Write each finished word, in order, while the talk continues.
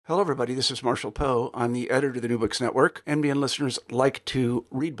Hello, everybody. This is Marshall Poe. I'm the editor of the New Books Network. NBN listeners like to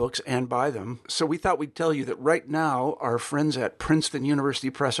read books and buy them. So we thought we'd tell you that right now, our friends at Princeton University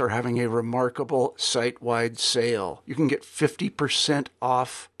Press are having a remarkable site-wide sale. You can get 50%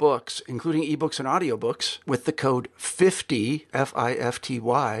 off books, including ebooks and audiobooks, with the code 50,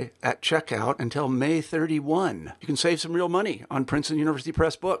 F-I-F-T-Y, at checkout until May 31. You can save some real money on Princeton University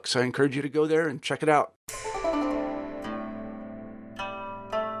Press books. I encourage you to go there and check it out.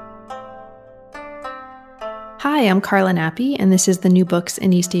 Hi, I'm Carla Nappi, and this is the New Books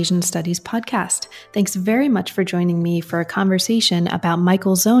in East Asian Studies podcast. Thanks very much for joining me for a conversation about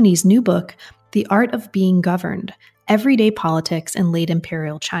Michael Zoni's new book, The Art of Being Governed: Everyday Politics in Late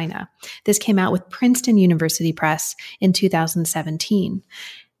Imperial China. This came out with Princeton University Press in 2017.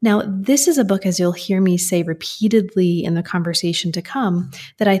 Now, this is a book, as you'll hear me say repeatedly in the conversation to come,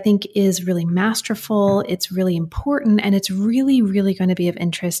 that I think is really masterful, it's really important, and it's really, really going to be of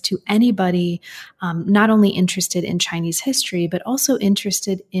interest to anybody not only interested in Chinese history, but also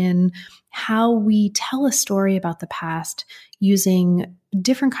interested in how we tell a story about the past using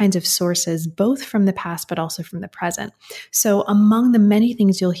different kinds of sources, both from the past, but also from the present. So among the many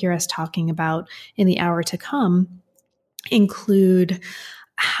things you'll hear us talking about in the hour to come include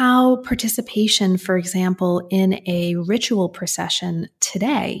how participation, for example, in a ritual procession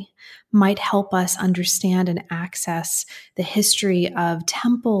today might help us understand and access the history of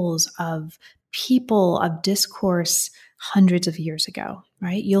temples, of people, of discourse hundreds of years ago,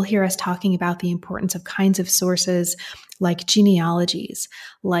 right? You'll hear us talking about the importance of kinds of sources like genealogies,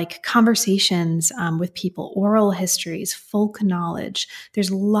 like conversations with people, oral histories, folk knowledge. There's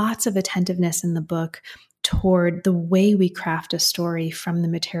lots of attentiveness in the book toward the way we craft a story from the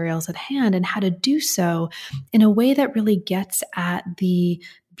materials at hand and how to do so in a way that really gets at the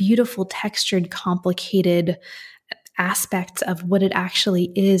beautiful, textured, complicated aspects of what it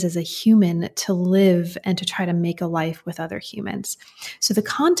actually is as a human to live and to try to make a life with other humans. So the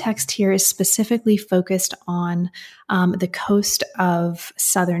context here is specifically focused on the coast of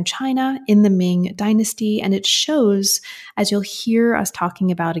southern China in the Ming Dynasty, and it shows, as you'll hear us talking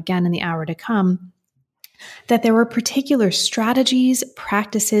about again in the hour to come, that there were particular strategies,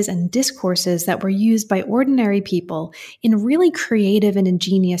 practices, and discourses that were used by ordinary people in really creative and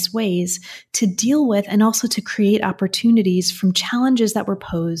ingenious ways to deal with and also to create opportunities from challenges that were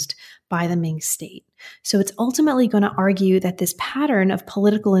posed by the Ming state. So it's ultimately going to argue that this pattern of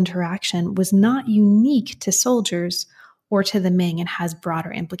political interaction was not unique to soldiers or to the Ming and has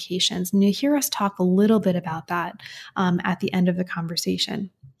broader implications. And you'll hear us talk a little bit about that at the end of the conversation.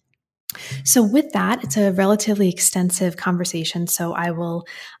 So with that, it's a relatively extensive conversation, so I will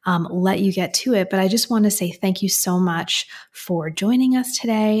let you get to it. But I just want to say thank you so much for joining us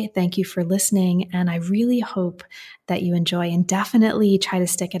today. Thank you for listening. And I really hope that you enjoy, and definitely try to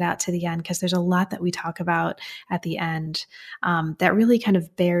stick it out to the end, because there's a lot that we talk about at the end that really kind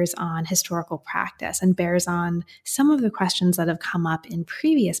of bears on historical practice and bears on some of the questions that have come up in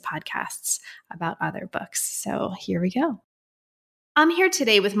previous podcasts about other books. So here we go. I'm here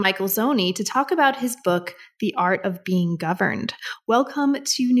today with Michael Zoni to talk about his book, The Art of Being Governed. Welcome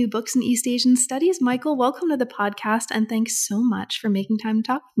to New Books in East Asian Studies. Michael, welcome to the podcast, and thanks so much for making time to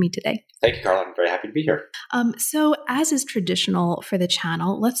talk with me today. Thank you, Carla. I'm very happy to be here. So as is traditional for the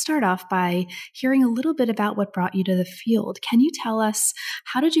channel, let's start off by hearing a little bit about what brought you to the field. Can you tell us,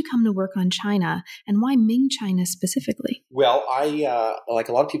 how did you come to work on China, and why Ming China specifically? Well, I, like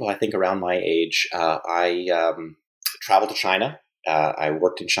a lot of people, I think, around my age, I traveled to China. I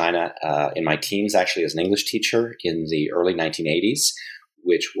worked in China in my teens, actually, as an English teacher in the early 1980s,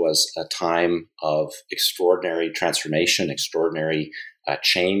 which was a time of extraordinary transformation, extraordinary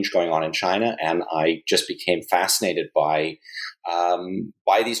change going on in China. And I just became fascinated by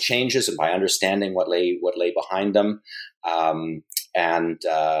these changes and by understanding what lay behind them. So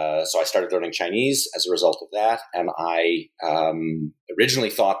I started learning Chinese as a result of that. And I originally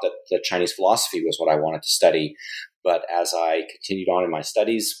thought that the Chinese philosophy was what I wanted to study. But as I continued on in my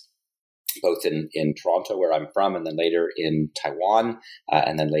studies, both in Toronto, where I'm from, and then later in Taiwan,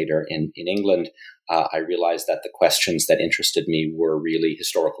 and then later in England, I realized that the questions that interested me were really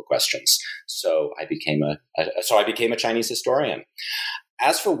historical questions. So I became a Chinese historian.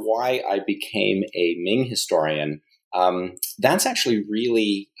 As for why I became a Ming historian, that's actually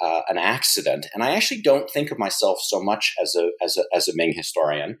really an accident, and I actually don't think of myself so much as a Ming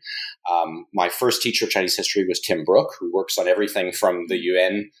historian. My first teacher of Chinese history was Tim Brooke, who works on everything from the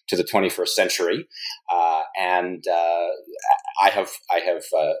UN to the 21st century, and I have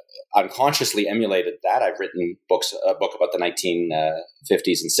unconsciously emulated that. I've written a book about the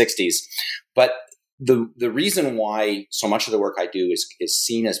 1950s and 60s, but the reason why so much of the work I do is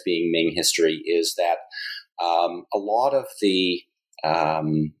seen as being Ming history is that a lot of the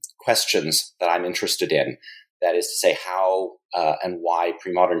questions that I'm interested in, that is to say, how and why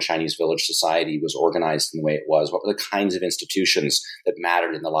pre-modern Chinese village society was organized in the way it was, what were the kinds of institutions that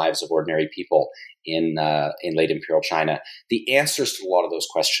mattered in the lives of ordinary people in late imperial China, the answers to a lot of those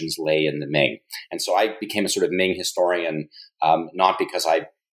questions lay in the Ming. And so I became a sort of Ming historian, not because I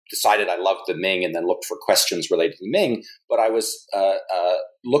decided I loved the Ming and then looked for questions related to the Ming, but I was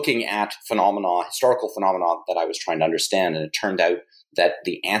looking at historical phenomena that I was trying to understand. And it turned out that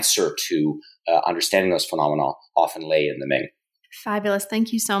the answer to understanding those phenomena often lay in the Ming. Fabulous.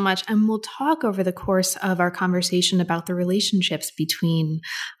 Thank you so much. And we'll talk over the course of our conversation about the relationships between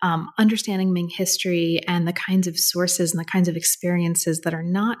understanding Ming history and the kinds of sources and the kinds of experiences that are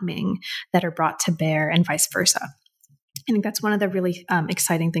not Ming that are brought to bear, and vice versa. I think that's one of the really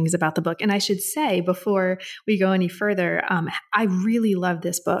exciting things about the book. And I should say, before we go any further, I really love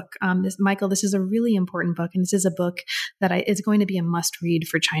this book. Michael, this is a really important book. And this is a book that is going to be a must read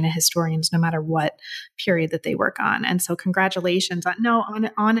for China historians, no matter what period that they work on. And so congratulations.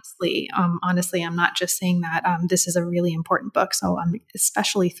 Honestly, I'm not just saying that. This is a really important book. So I'm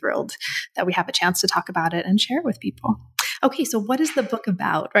especially thrilled that we have a chance to talk about it and share it with people. Okay, so what is the book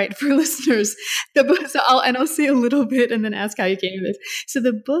about, right? For listeners, the book. I'll say a little bit and then ask how you came to this. So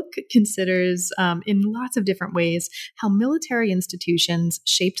the book considers, in lots of different ways, how military institutions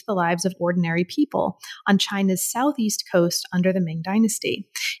shaped the lives of ordinary people on China's southeast coast under the Ming Dynasty.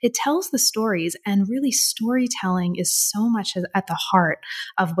 It tells the stories, and really, storytelling is so much at the heart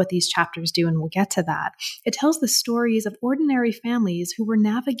of what these chapters do, and we'll get to that. It tells the stories of ordinary families who were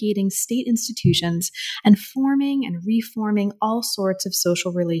navigating state institutions and forming and reforming all sorts of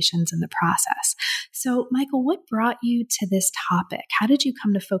social relations in the process. So, Michael, what brought you to this topic? How did you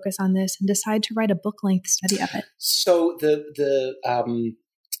come to focus on this and decide to write a book-length study of it? So the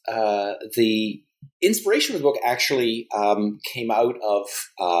inspiration for the book actually came out of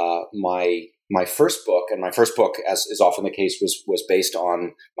my first book, and my first book, as is often the case, was based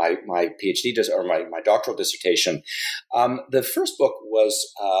on my PhD or my doctoral dissertation. The first book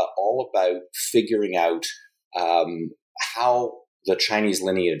was all about figuring out how the Chinese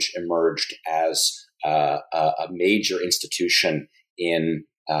lineage emerged as a major institution in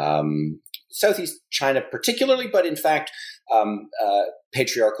Southeast China particularly, but in fact,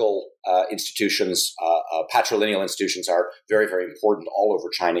 patriarchal institutions, patrilineal institutions are very, very important all over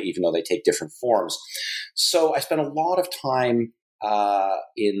China, even though they take different forms. So I spent a lot of time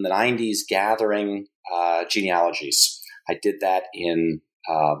in the 90s gathering genealogies. I did that in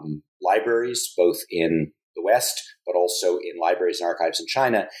libraries, both in the West, but also in libraries and archives in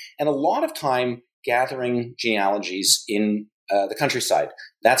China, and a lot of time gathering genealogies in the countryside.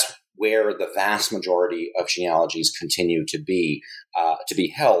 That's where the vast majority of genealogies continue to be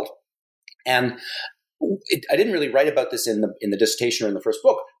held. And I didn't really write about this in the dissertation or in the first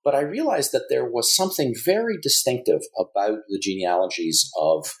book, but I realized that there was something very distinctive about the genealogies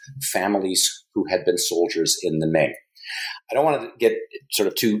of families who had been soldiers in the Ming. I don't want to get sort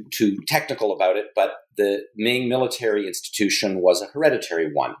of too technical about it, but the Ming military institution was a hereditary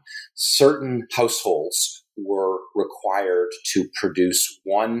one. Certain households were required to produce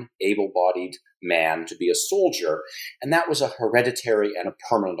one able-bodied man to be a soldier, and that was a hereditary and a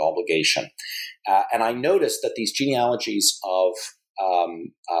permanent obligation. And I noticed that these genealogies of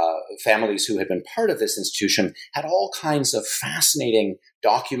families who had been part of this institution had all kinds of fascinating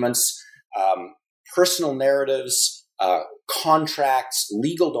documents, personal narratives, contracts,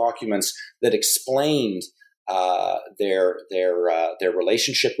 legal documents that explained their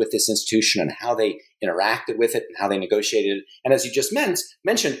relationship with this institution and how they interacted with it and how they negotiated it, and as you just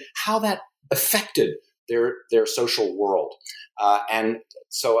mentioned, how that affected their social world. And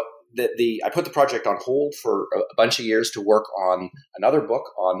so I put the project on hold for a bunch of years to work on another book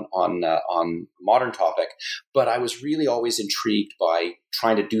on modern topic, but I was really always intrigued by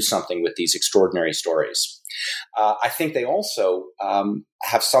trying to do something with these extraordinary stories. I think they also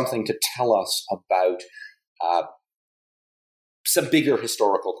have something to tell us about some bigger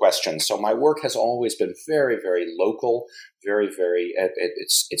historical questions. So my work has always been very, very local, very, very.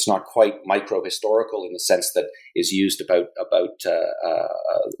 It's not quite micro-historical in the sense that is used about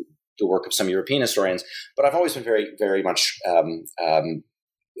the work of some European historians, but I've always been very, very much.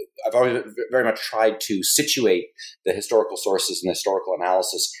 I've always very much tried to situate the historical sources and historical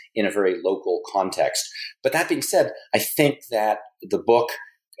analysis in a very local context. But that being said, I think that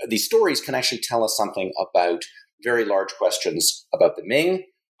these stories can actually tell us something about very large questions about the Ming,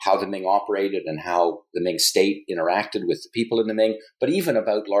 how the Ming operated and how the Ming state interacted with the people in the Ming, but even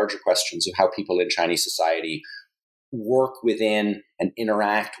about larger questions of how people in Chinese society work within and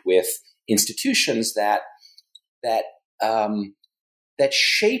interact with institutions that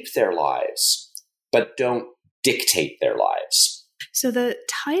shape their lives, but don't dictate their lives. So the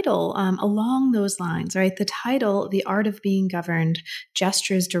title, along those lines, right? The title, The Art of Being Governed,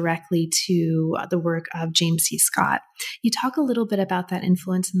 gestures directly to the work of James C. Scott. You talk a little bit about that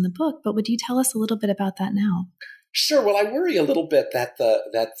influence in the book, but would you tell us a little bit about that now? Sure. Well, I worry a little bit that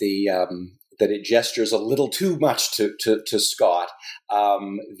it gestures a little too much to Scott.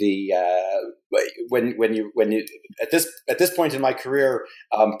 When you at this point in my career,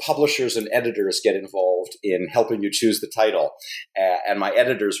 publishers and editors get involved in helping you choose the title, and my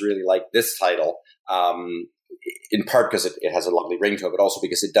editors really like this title. In part because it has a lovely ring to it, but also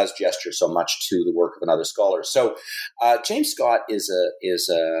because it does gesture so much to the work of another scholar. So, James Scott is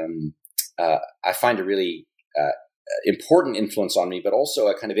I find a really important influence on me, but also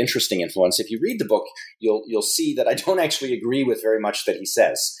a kind of interesting influence. If you read the book, you'll see that I don't actually agree with very much that he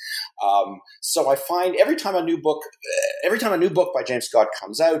says. So I find every time a new book by James Scott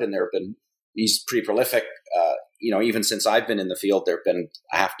comes out, and he's pretty prolific. Even since I've been in the field, there have been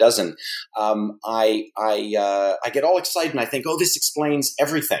a half dozen. I get all excited and I think, oh, this explains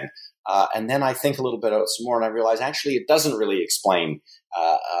everything. And then I think a little bit some more, and I realize actually it doesn't really explain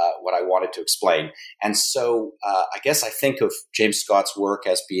what I wanted to explain. And so I guess I think of James Scott's work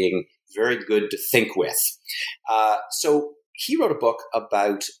as being very good to think with. So he wrote a book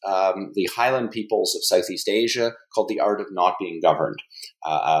about the Highland peoples of Southeast Asia called The Art of Not Being Governed.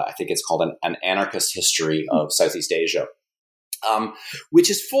 I think it's called an anarchist history of Southeast Asia.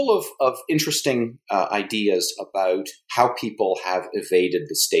 Which is full of interesting ideas about how people have evaded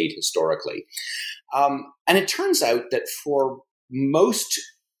the state historically. And it turns out that for most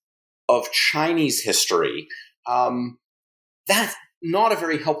of Chinese history, that's not a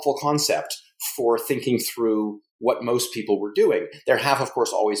very helpful concept for thinking through what most people were doing. There have, of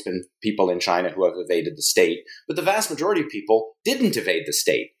course, always been people in China who have evaded the state, but the vast majority of people didn't evade the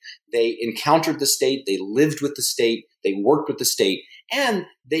state. They encountered the state, they lived with the state, they worked with the state, and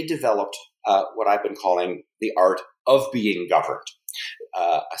they developed what I've been calling the art of being governed.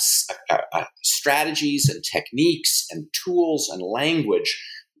 Strategies and techniques and tools and language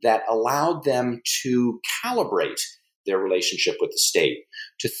that allowed them to calibrate their relationship with the state,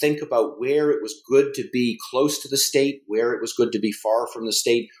 to think about where it was good to be close to the state, where it was good to be far from the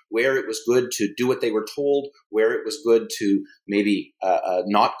state, where it was good to do what they were told, where it was good to maybe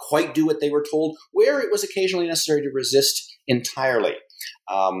not quite do what they were told, where it was occasionally necessary to resist entirely.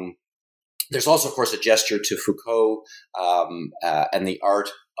 There's also, of course, a gesture to Foucault and the art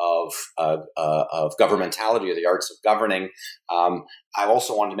of governmentality, or the arts of governing. I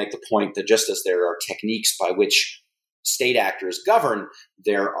also wanted to make the point that just as there are techniques by which state actors govern,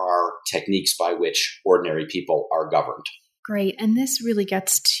 there are techniques by which ordinary people are governed. Great. And this really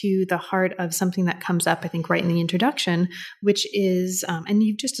gets to the heart of something that comes up, I think, right in the introduction, which is, and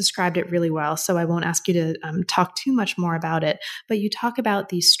you've just described it really well, so I won't ask you to talk too much more about it, but you talk about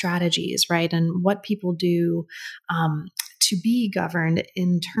these strategies, right, and what people do to be governed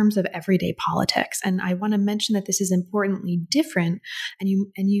in terms of everyday politics. And I want to mention that this is importantly different, and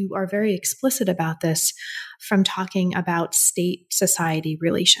you are very explicit about this from talking about state-society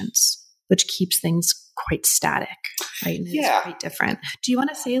relations, which keeps things quite static, right? And it's quite different. Do you want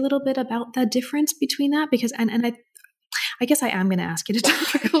to say a little bit about the difference between that? Because, and I guess I am going to ask you to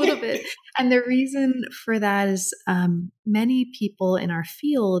talk a little bit. And the reason for that is many people in our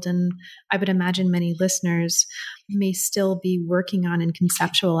field, and I would imagine many listeners, may still be working on and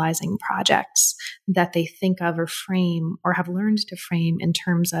conceptualizing projects that they think of or frame or have learned to frame in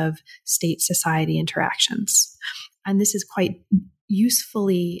terms of state-society interactions. And this is quite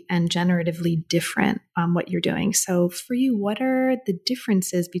usefully and generatively different what you're doing. So for you, what are the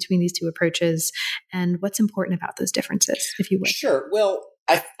differences between these two approaches, and what's important about those differences, if you would? Sure. Well,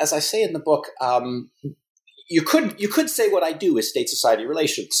 as I say in the book, you could say what I do is state-society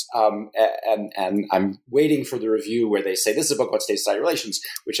relations, and I'm waiting for the review where they say this is a book about state-society relations,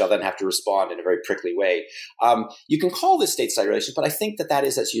 which I'll then have to respond in a very prickly way. You can call this state-society relations, but I think that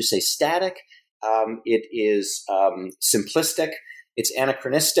is, as you say, static. It is simplistic. It's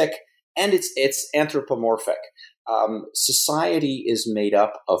anachronistic, and it's anthropomorphic. Society is made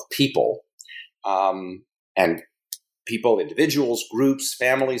up of people, and people, individuals, groups,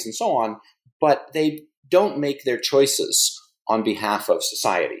 families, and so on, but they don't make their choices on behalf of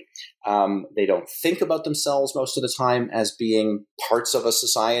society. They don't think about themselves most of the time as being parts of a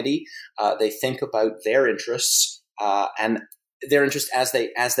society. They think about their interests, and their interest as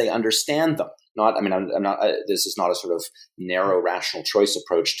they understand them. Not, I mean, I'm not. This is not a sort of narrow rational choice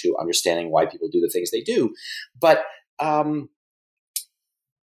approach to understanding why people do the things they do, but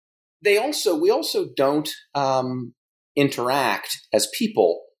we also don't interact as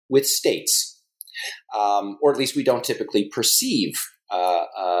people with states, or at least we don't typically perceive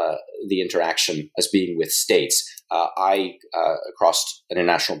the interaction as being with states. I crossed an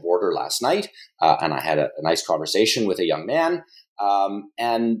international border last night, and I had a nice conversation with a young man,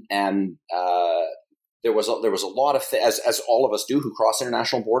 and there was a lot of as all of us do who cross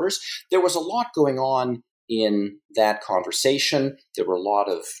international borders. There was a lot going on in that conversation. There were a lot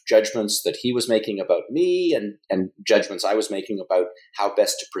of judgments that he was making about me, and judgments I was making about how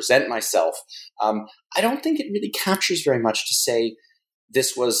best to present myself. I don't think it really captures very much to say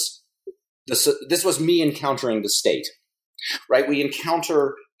this was me encountering the state, right? We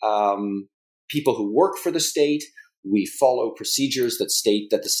encounter people who work for the state. We follow procedures that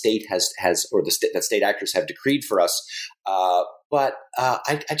the state has or that state actors have decreed for us. But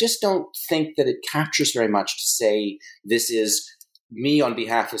I just don't think that it captures very much to say this is me on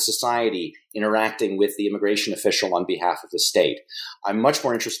behalf of society interacting with the immigration official on behalf of the state. I'm much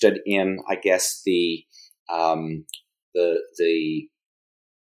more interested in, I guess, the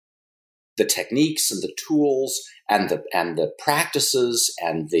techniques and the tools and the practices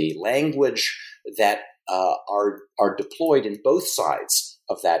and the language that are deployed in both sides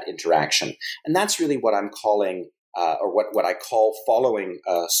of that interaction. And that's really what I'm calling, or what I call, following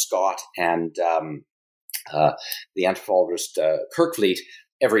Scott and the anthropologist Kerkvliet,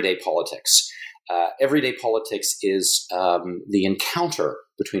 everyday politics. Everyday politics is the encounter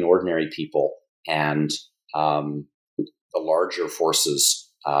between ordinary people and the larger forces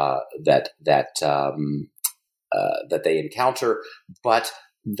that they encounter, but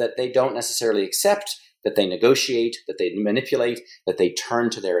that they don't necessarily accept, that they negotiate, that they manipulate, that they turn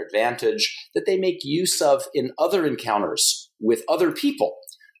to their advantage, that they make use of in other encounters with other people.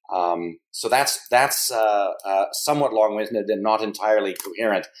 So that's somewhat long-winded and not entirely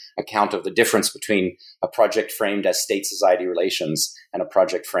coherent account of the difference between a project framed as state-society relations and a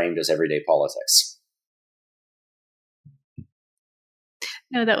project framed as everyday politics.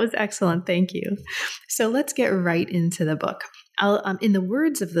 No, that was excellent. Thank you. So let's get right into the book. In the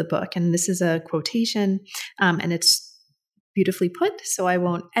words of the book, and this is a quotation, and it's beautifully put, so I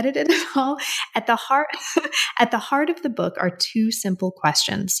won't edit it at all. At the heart of the book are two simple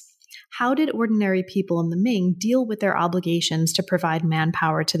questions. How did ordinary people in the Ming deal with their obligations to provide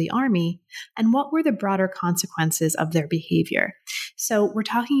manpower to the army? And what were the broader consequences of their behavior? So we're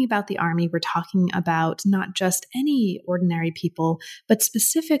talking about the army. We're talking about not just any ordinary people, but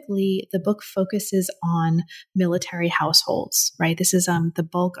specifically the book focuses on military households, right? This is the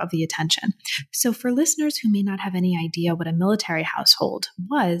bulk of the attention. So for listeners who may not have any idea what a military household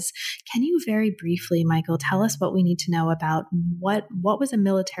was, can you very briefly, Michael, tell us what we need to know about what was a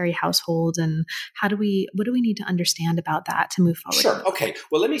military household and what do we need to understand about that to move forward? Sure. Okay.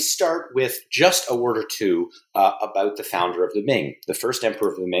 Well, let me start with just a word or two about the founder of the Ming, the first emperor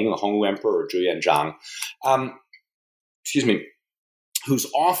of the Ming, the Hongwu Emperor, or Zhuyanzhang, who's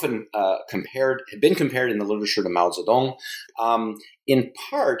often had been compared in the literature to Mao Zedong, in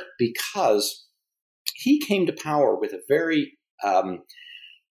part because he came to power with a very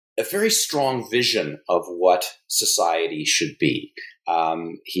strong vision of what society should be.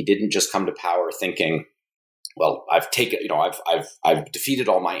 He didn't just come to power thinking, well, I've defeated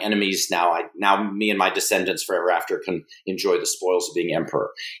all my enemies. Now me and my descendants forever after can enjoy the spoils of being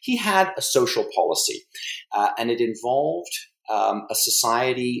emperor. He had a social policy, and it involved a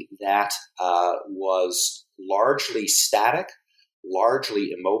society that was largely static,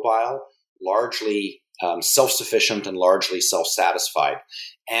 largely immobile, largely self-sufficient, and largely self-satisfied.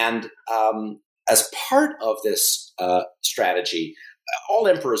 And as part of this strategy, all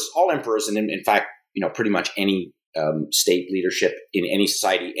emperors, and in fact, pretty much any state leadership in any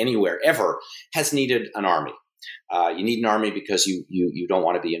society, anywhere, ever, has needed an army. You need an army because you don't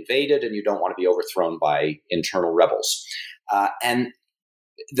want to be invaded and you don't want to be overthrown by internal rebels. And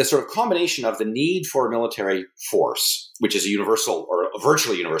the sort of combination of the need for a military force, which is a universal or a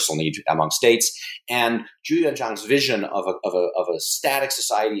virtually universal need among states, and Zhu Yuanzhang's vision of a static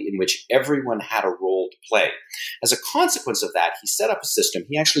society in which everyone had a role to play. As a consequence of that, he set up a system.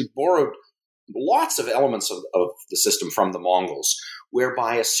 He actually borrowed lots of elements of the system from the Mongols,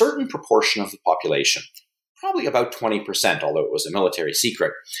 whereby a certain proportion of the population, probably about 20%, although it was a military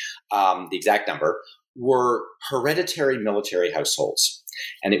secret, the exact number, were hereditary military households.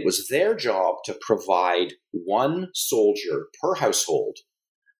 And it was their job to provide one soldier per household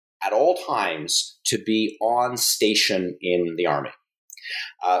at all times to be on station in the army.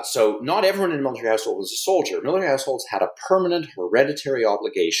 So not everyone in a military household was a soldier. Military households had a permanent hereditary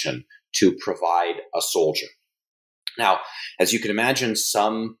obligation to provide a soldier. Now, as you can imagine,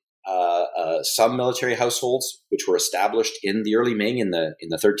 some military households, which were established in the early Ming in the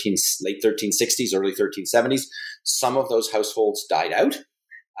late 1360s, early 1370s, some of those households died out,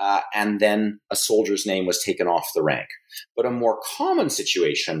 and then a soldier's name was taken off the rank. But a more common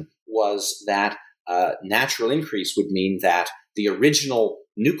situation was that natural increase would mean that the original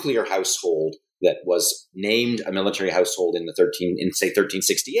nuclear household that was named a military household in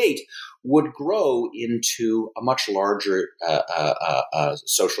 1368 would grow into a much larger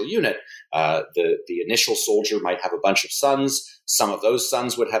social unit. The initial soldier might have a bunch of sons. Some of those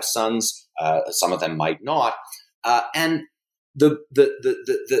sons would have sons. Some of them might not. And the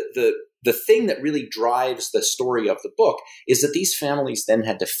thing that really drives the story of the book is that these families then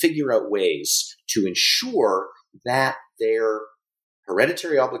had to figure out ways to ensure that their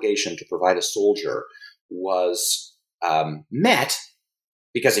hereditary obligation to provide a soldier was met,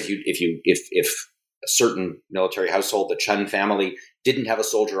 because if a certain military household, the Chen family, didn't have a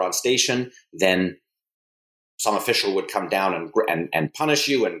soldier on station, then some official would come down and punish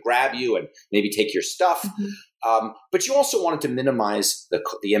you and grab you and maybe take your stuff. Mm-hmm. But you also wanted to minimize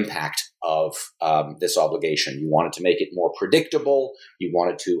the impact of this obligation. You wanted to make it more predictable. You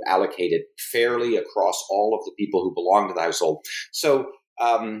wanted to allocate it fairly across all of the people who belong to the household. So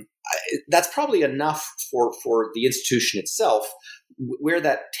that's probably enough for the institution itself. Where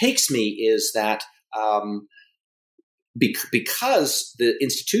that takes me is that because the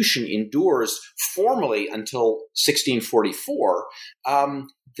institution endures formally until 1644,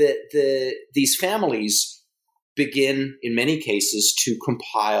 these families begin, in many cases, to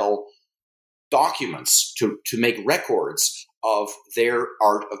compile documents, to make records of their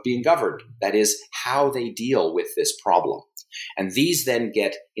art of being governed. That is, how they deal with this problem. And these then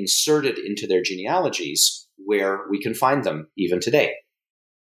get inserted into their genealogies, where we can find them even today.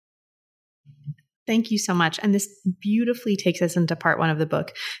 Thank you so much. And this beautifully takes us into part one of the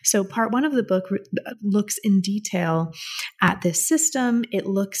book. So part one of the book looks in detail at this system. It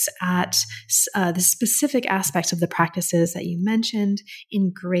looks at the specific aspects of the practices that you mentioned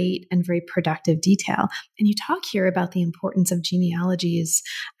in great and very productive detail. And you talk here about the importance of genealogies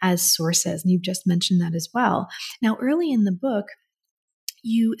as sources. And you've just mentioned that as well. Now, early in the book,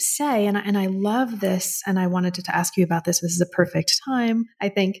 you say, and I love this, and I wanted to ask you about this. This is a perfect time. I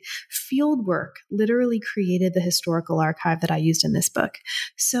think field work literally created the historical archive that I used in this book.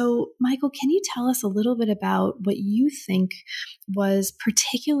 So, Michael, can you tell us a little bit about what you think was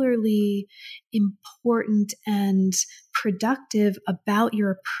particularly important and productive about your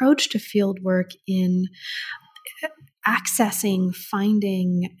approach to field work in accessing,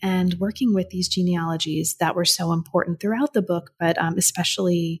 finding, and working with these genealogies that were so important throughout the book, but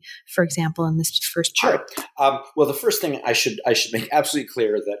especially, for example, in this first part? Sure. Well, the first thing I should make absolutely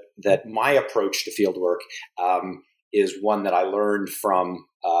clear that my approach to fieldwork is one that I learned from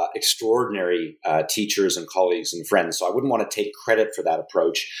extraordinary teachers and colleagues and friends. So I wouldn't want to take credit for that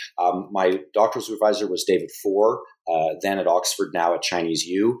approach. My doctoral supervisor was David Four, then at Oxford, now at Chinese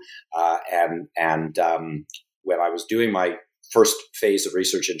U, and when I was doing my first phase of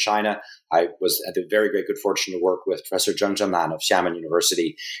research in China, I had the very great good fortune to work with Professor Zheng Zhenman of Xiamen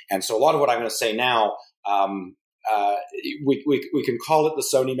University. And so a lot of what I'm going to say now, we can call it the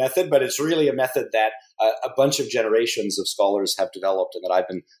Sony method, but it's really a method that a bunch of generations of scholars have developed and that I've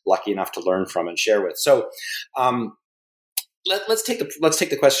been lucky enough to learn from and share with. So let's take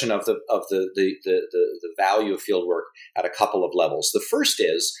the question of the value of fieldwork at a couple of levels. The first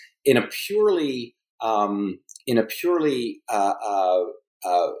is in a purely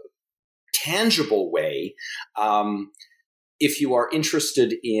tangible way. If you are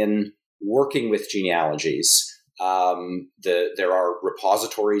interested in working with genealogies, there are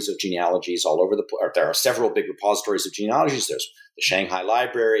repositories of genealogies all over there are several big repositories of genealogies. There's the Shanghai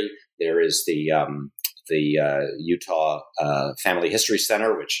Library. There is the Utah Family History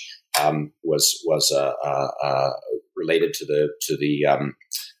Center, which was related to the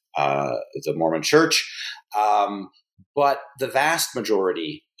Mormon Church. But the vast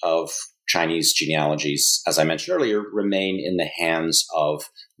majority of Chinese genealogies, as I mentioned earlier, remain in the hands of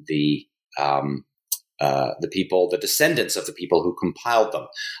the people, the descendants of the people who compiled them.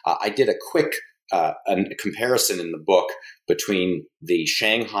 I did a quick comparison in the book between the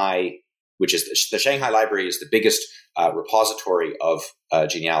Shanghai, which is the Shanghai Library is the biggest repository of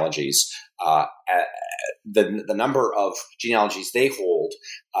genealogies, the number of genealogies they hold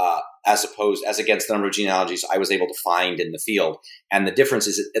as against the number of genealogies I was able to find in the field. And the difference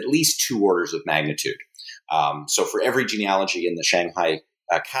is at least 2 orders of magnitude. So for every genealogy in the Shanghai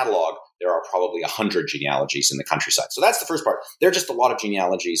catalog, there are probably 100 genealogies in the countryside. So that's the first part. There are just a lot of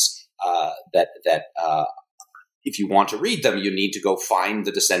genealogies that if you want to read them, you need to go find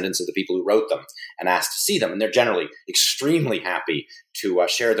the descendants of the people who wrote them and ask to see them. And they're generally extremely happy to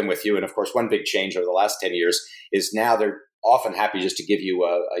share them with you. And of course, one big change over the last 10 years is now they're often happy just to give you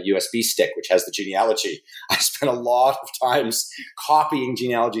a USB stick, which has the genealogy. I spent a lot of times copying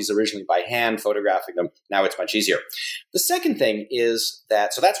genealogies originally by hand, photographing them. Now it's much easier. The second thing is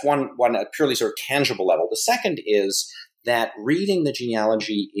that, so that's one purely sort of tangible level. The second is that reading the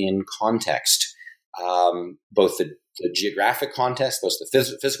genealogy in context, both the geographic context, both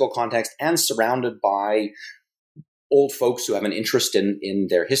the physical context, and surrounded by old folks who have an interest in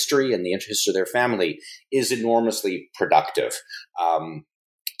their history and the interest of their family, is enormously productive.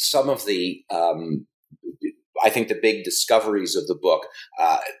 Some of the, I think the big discoveries of the book,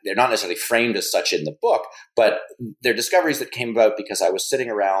 they're not necessarily framed as such in the book, but they're discoveries that came about because I was sitting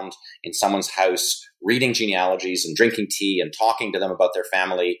around in someone's house reading genealogies and drinking tea and talking to them about their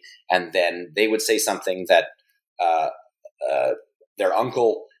family. And then they would say something that their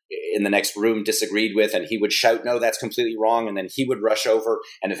uncle in the next room disagreed with, and he would shout, "No, that's completely wrong." And then he would rush over,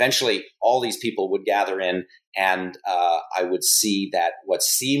 and eventually all these people would gather in, and I would see that what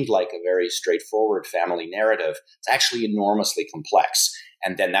seemed like a very straightforward family narrative is actually enormously complex.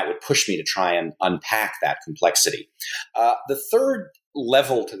 And then that would push me to try and unpack that complexity. The third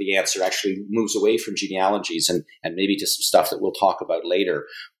level to the answer actually moves away from genealogies and maybe to some stuff that we'll talk about later,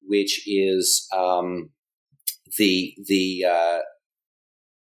 which is the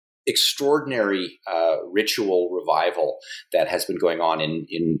extraordinary ritual revival that has been going on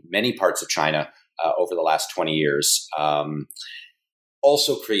in many parts of China over the last 20 years.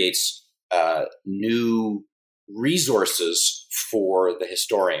 Also creates new resources for the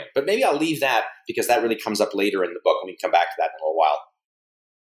historian. But maybe I'll leave that because that really comes up later in the book, and we can come back to that in a little while.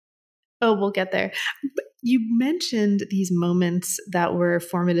 Oh, we'll get there. You mentioned these moments that were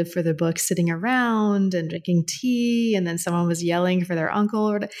formative for the book, sitting around and drinking tea, and then someone was yelling for their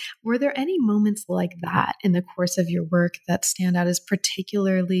uncle. Were there any moments like that in the course of your work that stand out as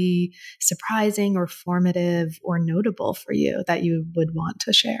particularly surprising or formative or notable for you that you would want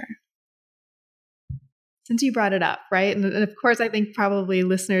to share? Since you brought it up, right? And of course, I think probably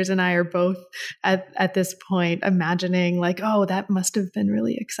listeners and I are both at this point imagining like, oh, that must have been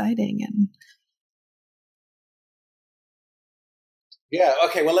really exciting. And yeah,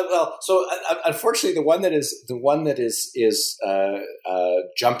 okay. Well, so unfortunately, the one that is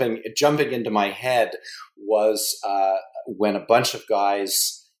jumping into my head was when a bunch of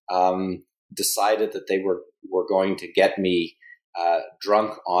guys decided that they were going to get me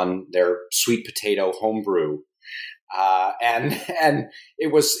drunk on their sweet potato homebrew. And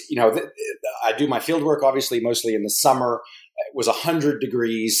it was, I do my field work, obviously, mostly in the summer. It was 100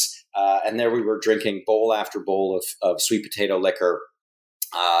 degrees. And there we were drinking bowl after bowl of sweet potato liquor.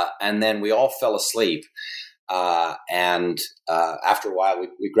 And then we all fell asleep. And after a while,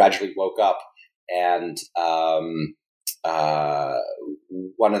 we gradually woke up, and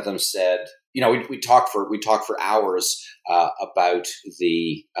one of them said, we talked for hours about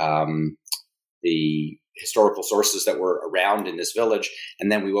the historical sources that were around in this village,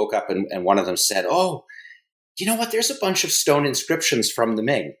 and then we woke up and one of them said, "Oh, you know what? There's a bunch of stone inscriptions from the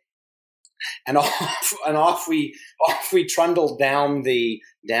Ming." And off we trundled down the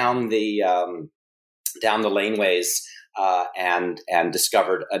laneways and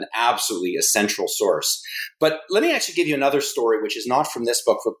discovered an absolutely essential source. But let me actually give you another story, which is not from this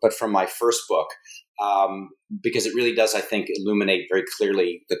book, but from my first book, because it really does, I think, illuminate very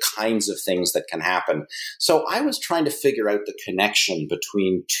clearly the kinds of things that can happen. So I was trying to figure out the connection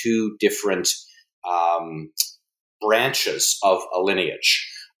between two different branches of a lineage.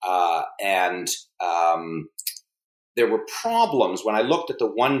 And there were problems when I looked at the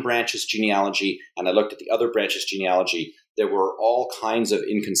one branch's genealogy and I looked at the other branch's genealogy. There were all kinds of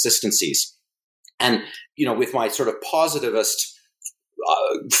inconsistencies. And, with my sort of positivist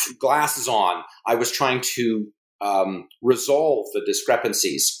glasses on, I was trying to resolve the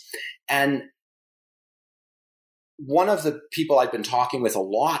discrepancies. And one of the people I'd been talking with a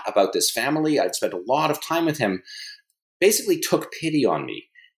lot about this family, I'd spent a lot of time with him, basically took pity on me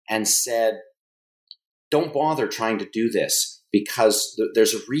and said, "Don't bother trying to do this because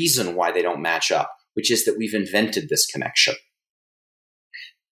there's a reason why they don't match up, which is that we've invented this connection."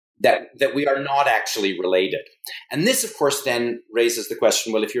 that we are not actually related. And this, of course, then raises the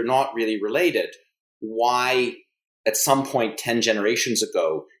question, well, if you're not really related, why at some point 10 generations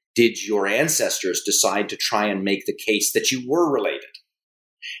ago did your ancestors decide to try and make the case that you were related?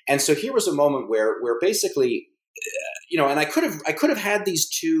 And so here was a moment where basically, and I could have had these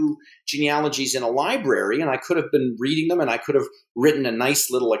two genealogies in a library, and I could have been reading them, and I could have written a nice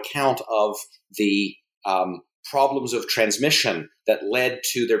little account of the problems of transmission that led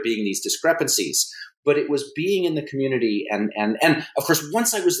to there being these discrepancies. But it was being in the community, and of course,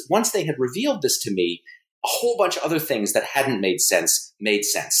 once they had revealed this to me, a whole bunch of other things that hadn't made sense.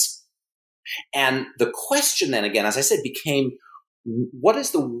 And the question then, again, as I said, became, what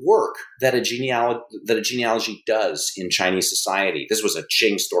is the work that a genealogy does in Chinese society? This was a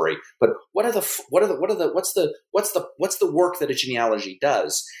Qing story, but what's the work that a genealogy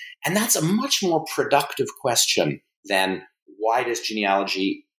does? And that's a much more productive question than why does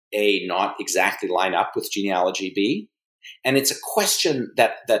genealogy A not exactly line up with genealogy B? And it's a question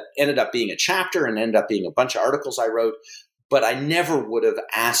that ended up being a chapter and ended up being a bunch of articles I wrote, but I never would have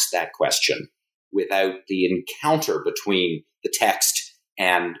asked that question without the encounter between the text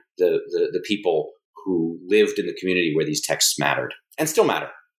and the people who lived in the community where these texts mattered and still matter.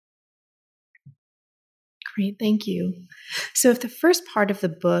 Great, thank you. So if the first part of the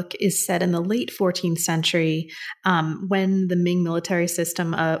book is set in the late 14th century, when the Ming military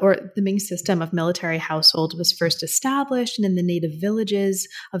system, or the Ming system of military household was first established, and in the native villages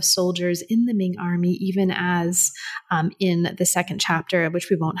of soldiers in the Ming army, even as in the second chapter, which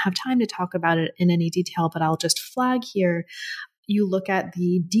we won't have time to talk about it in any detail, but I'll just flag here, you look at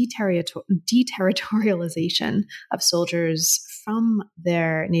the deterritorialization of soldiers from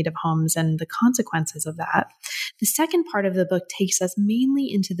their native homes and the consequences of that. The second part of the book takes us mainly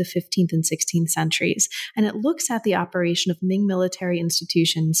into the 15th and 16th centuries, and it looks at the operation of Ming military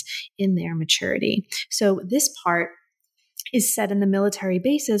institutions in their maturity. So this part is set in the military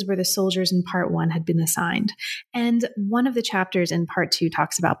bases where the soldiers in part 1 had been assigned. And one of the chapters in part 2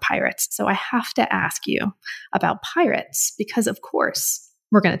 talks about pirates. So I have to ask you about pirates, because of course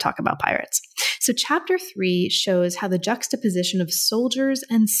we're going to talk about pirates. So chapter 3 shows how the juxtaposition of soldiers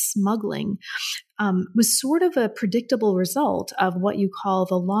and smuggling was sort of a predictable result of what you call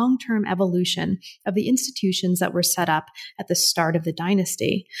the long-term evolution of the institutions that were set up at the start of the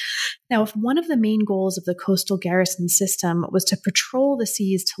dynasty. Now, if one of the main goals of the coastal garrison system was to patrol the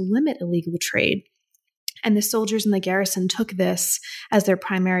seas to limit illegal trade, and the soldiers in the garrison took this as their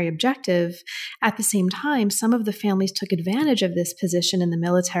primary objective, at the same time, some of the families took advantage of this position in the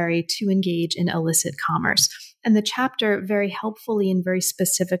military to engage in illicit commerce. And the chapter very helpfully and very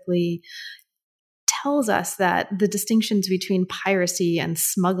specifically tells us that the distinctions between piracy and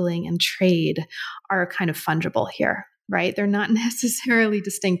smuggling and trade are kind of fungible here, right? They're not necessarily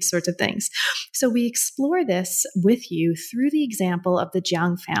distinct sorts of things. So we explore this with you through the example of the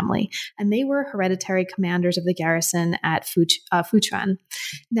Jiang family, and they were hereditary commanders of the garrison at Fuquan.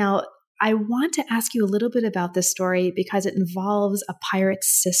 Now, I want to ask you a little bit about this story because it involves a pirate's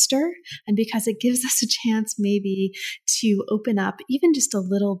sister, and because it gives us a chance maybe to open up even just a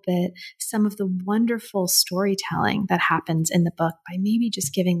little bit some of the wonderful storytelling that happens in the book by maybe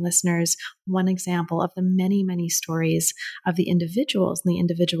just giving listeners one example of the many, many stories of the individuals and the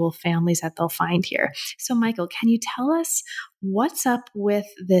individual families that they'll find here. So Michael, can you tell us what's up with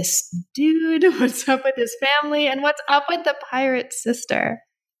this dude, what's up with his family, and what's up with the pirate sister?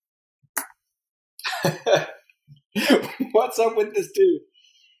 What's up with this dude?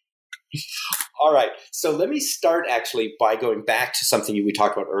 All right. So let me start actually by going back to something we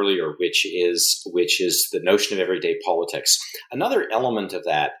talked about earlier, which is the notion of everyday politics. Another element of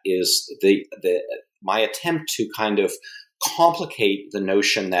that is my attempt to kind of complicate the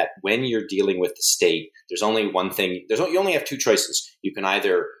notion that when you're dealing with the state, there's only one thing. You only have two choices. You can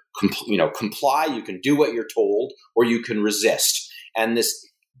either comply, you can do what you're told, or you can resist. And this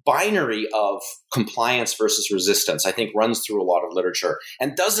binary of compliance versus resistance, I think, runs through a lot of literature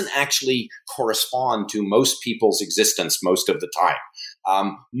and doesn't actually correspond to most people's existence most of the time.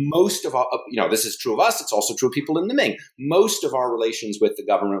 Most of our, this is true of us. It's also true of people in the Ming. Most of our relations with the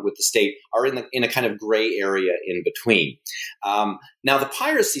government, with the state, are in a kind of gray area in between. Now, the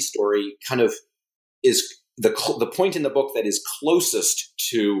piracy story kind of is the point in the book that is closest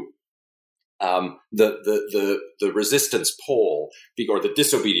to the resistance pole or the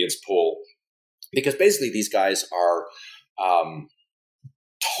disobedience pole, because basically these guys are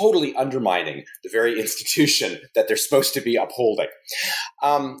totally undermining the very institution that they're supposed to be upholding.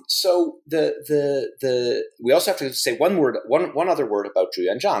 So we also have to say one other word about Zhu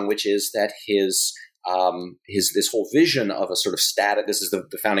Yuanzhang, which is that his this whole vision of a sort of static. This is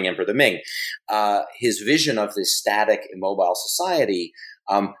the founding emperor, the Ming. His vision of this static, immobile society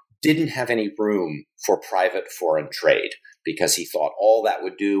didn't have any room for private foreign trade, because he thought all that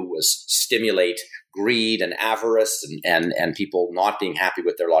would do was stimulate greed and avarice and people not being happy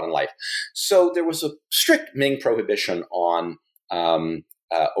with their lot in life. So there was a strict Ming prohibition on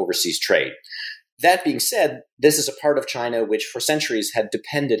overseas trade. That being said, this is a part of China which for centuries had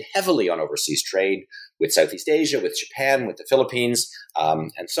depended heavily on overseas trade with Southeast Asia, with Japan, with the Philippines,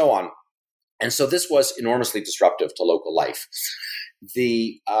 and so on. And so this was enormously disruptive to local life.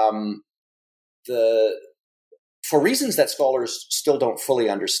 For reasons that scholars still don't fully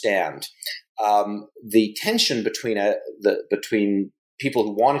understand, the tension between people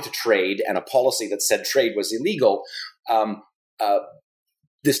who wanted to trade and a policy that said trade was illegal,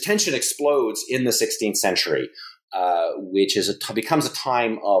 this tension explodes in the 16th century, which becomes a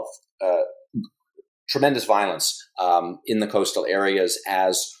time of tremendous violence in the coastal areas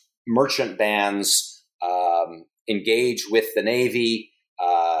as merchant bands engage with the navy.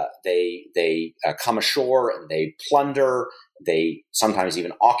 They come ashore and they plunder. They sometimes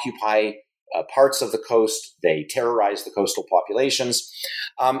even occupy parts of the coast. They terrorize the coastal populations.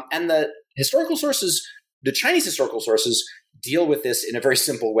 And the Chinese historical sources deal with this in a very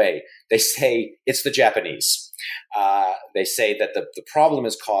simple way. They say it's the Japanese. They say that the problem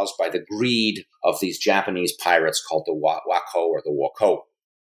is caused by the greed of these Japanese pirates called the Wako or the Woko.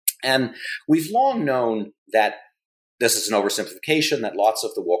 And we've long known that this is an oversimplification, that lots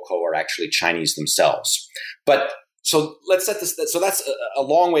of the Woko are actually Chinese themselves. But so let's set this. So that's a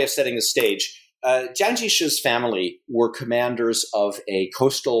long way of setting the stage. Jiang Jishi's family were commanders of a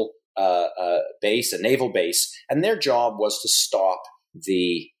coastal base, a naval base, and their job was to stop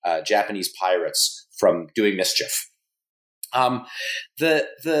the Japanese pirates from doing mischief. The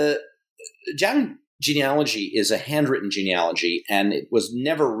Jiang genealogy is a handwritten genealogy, and it was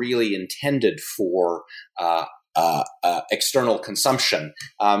never really intended for external consumption.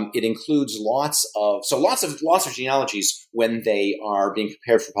 It includes lots of genealogies. When they are being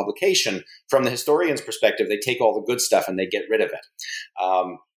prepared for publication, from the historian's perspective, they take all the good stuff and they get rid of it.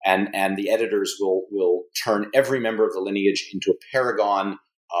 And the editors will turn every member of the lineage into a paragon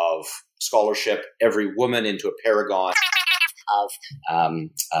of scholarship, every woman into a paragon of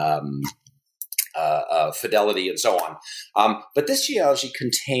fidelity, and so on. But this genealogy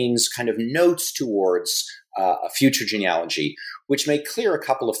contains kind of notes towards a future genealogy, which make clear a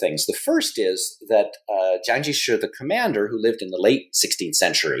couple of things. The first is that Jiang Jishu, the commander who lived in the late 16th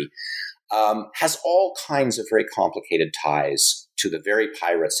century, has all kinds of very complicated ties to the very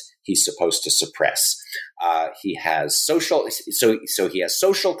pirates he's supposed to suppress. He has social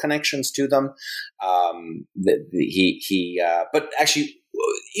connections to them. But actually,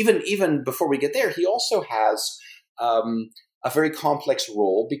 even before we get there, he also has a very complex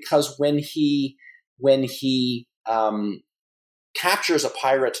role, because when he captures a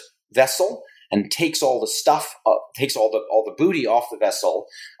pirate vessel and takes all the stuff, takes all the booty off the vessel,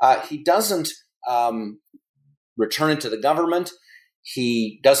 he doesn't return it to the government.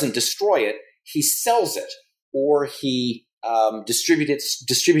 He doesn't destroy it. He sells it, or he distributes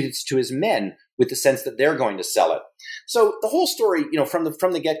it to his men with the sense that they're going to sell it. So the whole story, from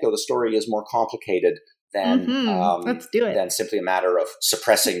the get-go, the story is more complicated than Let's do it. than simply a matter of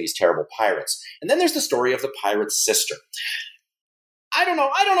suppressing these terrible pirates. And then there's the story of the pirate's sister. I don't know.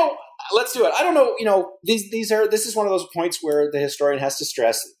 Let's do it. I don't know. This is one of those points where the historian has to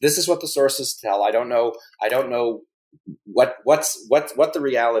stress, this is what the sources tell. I don't know what the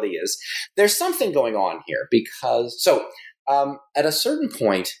reality is. There's something going on here, because at a certain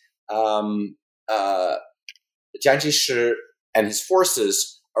point, Jiang Jishu and his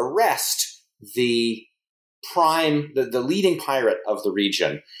forces arrest the leading pirate of the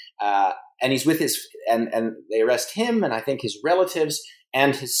region, and he's with and they arrest him, and I think his relatives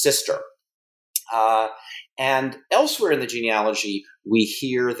and his sister. And elsewhere in the genealogy, we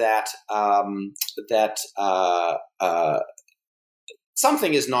hear that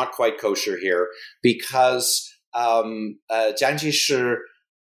something is not quite kosher here, because Jiang Jishu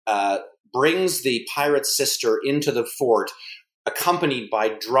brings the pirate's sister into the fort, accompanied by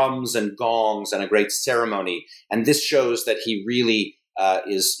drums and gongs and a great ceremony. And this shows that he really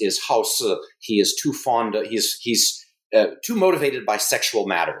is hao si. He is too fond. He's too motivated by sexual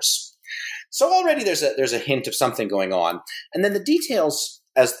matters. So already there's a hint of something going on. And then the details,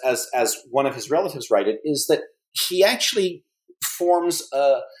 as one of his relatives write it, is that he actually forms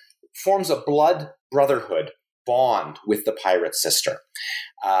a blood brotherhood bond with the pirate sister,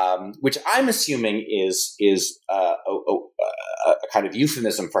 which I'm assuming is a kind of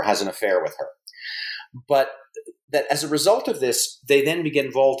euphemism for has an affair with her. but that as a result of this, they then get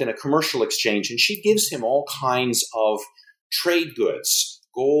involved in a commercial exchange, and she gives him all kinds of trade goods,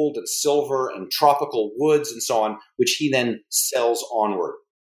 gold and silver and tropical woods and so on, which he then sells onward.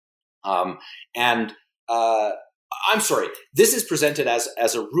 I'm sorry, this is presented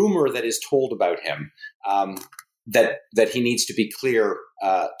as a rumor that is told about him, that he needs to be clear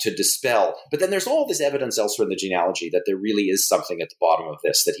to dispel. But then there's all this evidence elsewhere in the genealogy that there really is something at the bottom of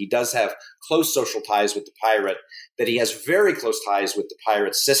this, that he does have close social ties with the pirate, that he has very close ties with the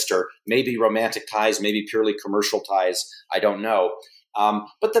pirate's sister, maybe romantic ties, maybe purely commercial ties, I don't know.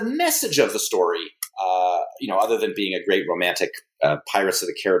 But the message of the story, other than being a great romantic Pirates of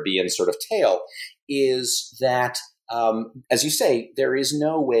the Caribbean sort of tale, is that, as you say, there is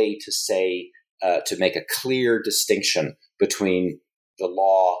no way to say, to make a clear distinction between the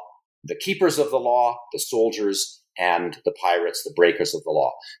law, the keepers of the law, the soldiers, and the pirates, the breakers of the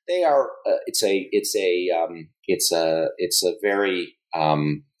law. They are. It's a very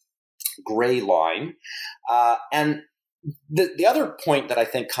gray line, and the other point that I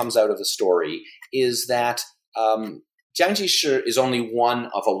think comes out of the story is that Jiang Jieshi is only one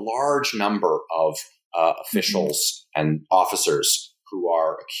of a large number of officials and officers who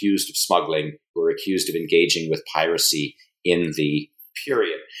are accused of smuggling, who are accused of engaging with piracy in the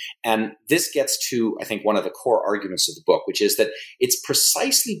period. And this gets to, I think, one of the core arguments of the book, which is that it's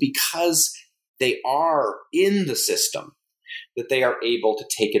precisely because they are in the system that they are able to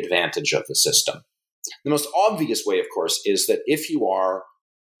take advantage of the system. The most obvious way, of course, is that if you are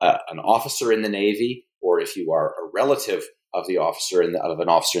an officer in the Navy, or if you are a relative of an officer in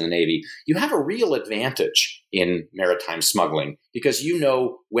the Navy, you have a real advantage in maritime smuggling because you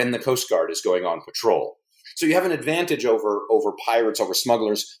know when the Coast Guard is going on patrol. So you have an advantage over pirates, over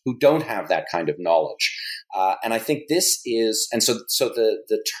smugglers who don't have that kind of knowledge. And I think this is, and so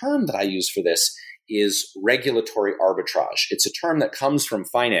the term that I use for this is regulatory arbitrage. It's a term that comes from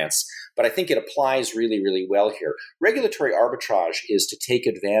finance, but I think it applies really, really well here. Regulatory arbitrage is to take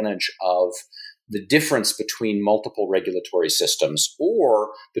advantage of the difference between multiple regulatory systems,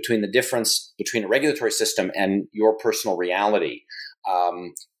 or between the difference between a regulatory system and your personal reality,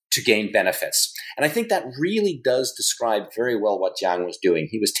 to gain benefits. And I think that really does describe very well what Jiang was doing.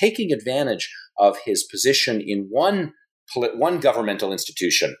 He was taking advantage of his position in one governmental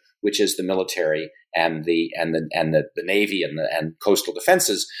institution, which is the military and the Navy and coastal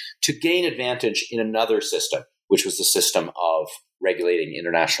defenses, to gain advantage in another system, which was the system of regulating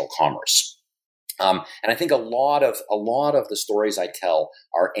international commerce. And I think a lot of the stories I tell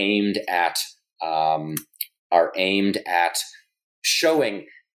are aimed at showing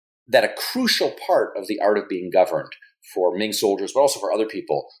that a crucial part of the art of being governed for Ming soldiers, but also for other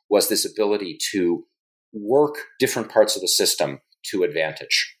people, was this ability to work different parts of the system to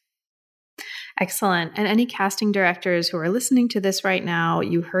advantage. Excellent. And any casting directors who are listening to this right now,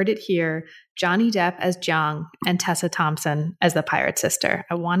 you heard it here. Johnny Depp as Jiang and Tessa Thompson as the pirate sister.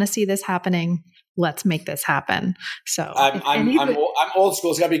 I want to see this happening. Let's make this happen. So I'm old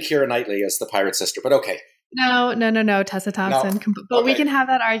school. It's got to be Keira Knightley as the pirate sister, but okay. No. Tessa Thompson. No. But okay. We can have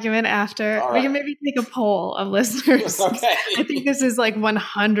that argument after. Right. We can maybe take a poll of listeners. Okay. I think this is like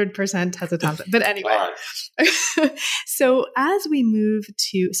 100% Tessa Thompson. But anyway. Right. So as we move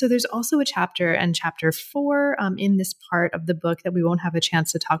to, so there's also a chapter, and chapter 4 in this part of the book that we won't have a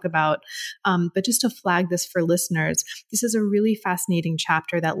chance to talk about. But just to flag this for listeners, this is a really fascinating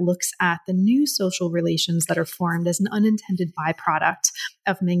chapter that looks at the new social relations that are formed as an unintended byproduct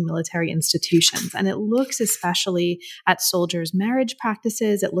of Ming military institutions. And it looks especially at soldiers' marriage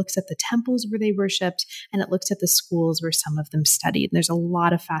practices. It looks at the temples where they worshipped, and it looks at the schools where some of them studied. And there's a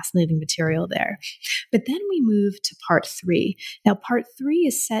lot of fascinating material there. But then we move to part 3. Now, part 3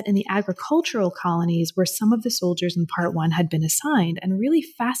 is set in the agricultural colonies where some of the soldiers in part 1 had been assigned. And really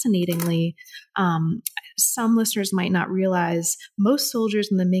fascinatingly, some listeners might not realize most soldiers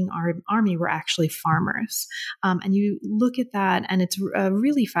in the Ming army were actually farmers. And you look at that, and it's a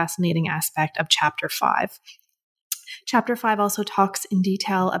really fascinating aspect of chapter 5. Chapter 5 also talks in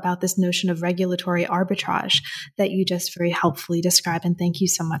detail about this notion of regulatory arbitrage that you just very helpfully described, and thank you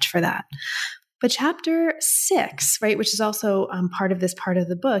so much for that. But chapter 6, right, which is also part of this part of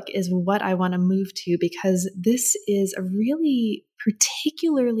the book, is what I want to move to, because this is a really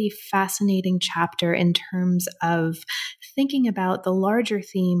particularly fascinating chapter in terms of thinking about the larger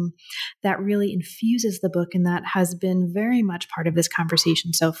theme that really infuses the book and that has been very much part of this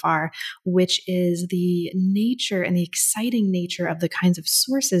conversation so far, which is the nature and the exciting nature of the kinds of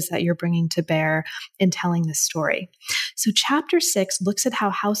sources that you're bringing to bear in telling this story. So chapter 6 looks at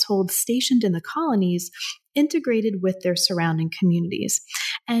how households stationed in the colonies integrated with their surrounding communities.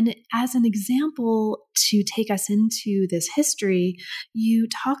 And as an example to take us into this history, you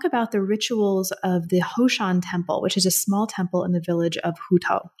talk about the rituals of the Hoshan Temple, which is a small temple in the village of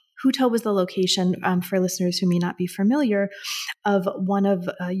Hutou. Hutou was the location, for listeners who may not be familiar, of one of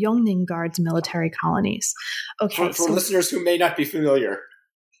Yongning Guard's military colonies. Okay, for listeners who may not be familiar.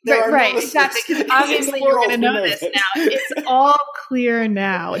 Right, exactly. Because obviously you're going to know this now. It's all clear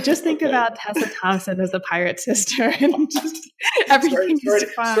now. Just think about Tessa Thompson as the pirate sister, and just everything is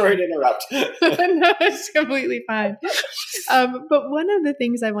fine. Sorry to interrupt. No, it's completely fine. But one of the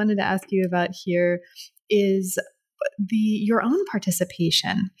things I wanted to ask you about here is your own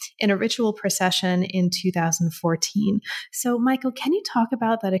participation in a ritual procession in 2014. So, Michael, can you talk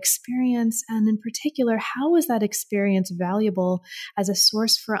about that experience? And in particular, how was that experience valuable as a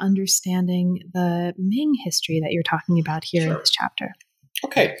source for understanding the Ming history that you're talking about here in this chapter?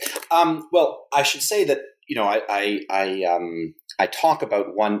 Okay. Well, I should say that, I talk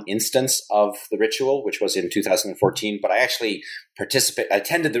about one instance of the ritual, which was in 2014, but I actually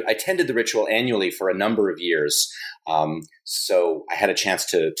attended the ritual annually for a number of years. So I had a chance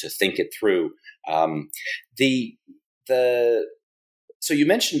to think it through. So you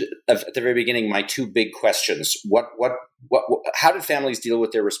mentioned at the very beginning my two big questions: how did families deal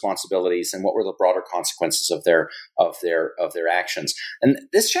with their responsibilities, and what were the broader consequences of their actions? And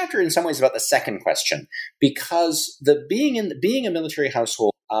this chapter, in some ways, is about the second question, because being a military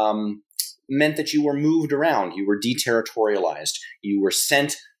household meant that you were moved around, you were deterritorialized, you were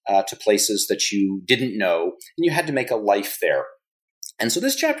sent to places that you didn't know, and you had to make a life there. And so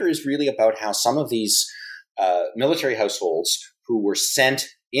this chapter is really about how some of these military households who were sent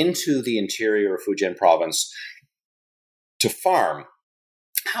into the interior of Fujian province to farm,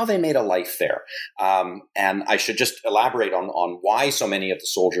 how they made a life there. And I should just elaborate on why so many of the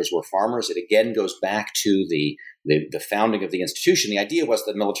soldiers were farmers. It again goes back to the founding of the institution. The idea was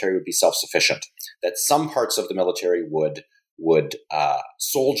that the military would be self-sufficient, that some parts of the military would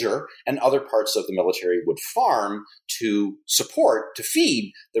soldier, and other parts of the military would farm to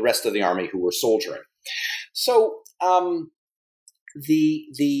feed the rest of the army who were soldiering. So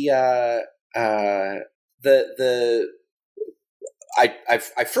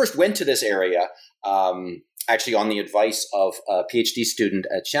I first went to this area actually on the advice of a PhD student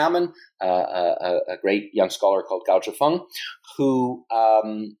at Xiamen, a great young scholar called Gao Zhifeng, who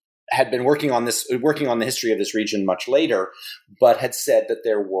had been working on the history of this region much later, but had said that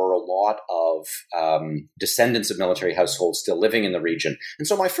there were a lot of descendants of military households still living in the region. And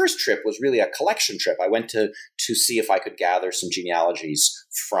so my first trip was really a collection trip. I went to see if I could gather some genealogies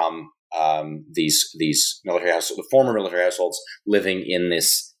from these military households, the former military households living in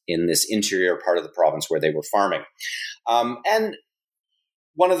this interior part of the province where they were farming. And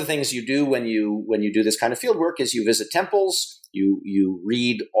one of the things you do when you do this kind of field work is you visit temples. You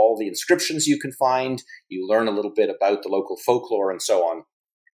read all the inscriptions you can find. You learn a little bit about the local folklore and so on.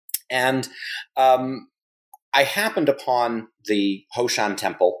 And I happened upon the Hoshan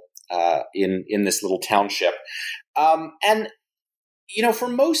Temple in this little township. And for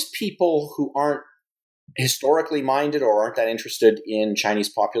most people who aren't historically minded or aren't that interested in Chinese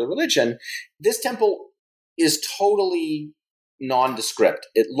popular religion, this temple is totally nondescript.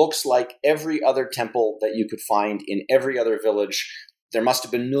 It looks like every other temple that you could find in every other village. There must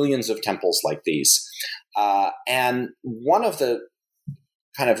have been millions of temples like these. And one of the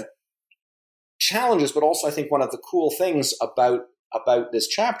kind of challenges, but also I think one of the cool things about this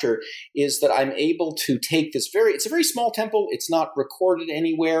chapter is that I'm able to take it's a very small temple. It's not recorded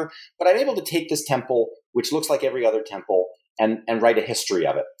anywhere, but I'm able to take this temple, which looks like every other temple, and write a history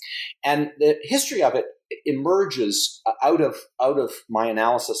of it. And the history of it emerges out of my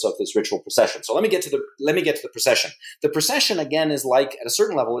analysis of this ritual procession. So let me get to the procession. The procession, again, is like, at a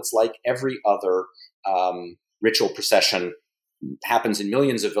certain level, it's like every other ritual procession. Happens in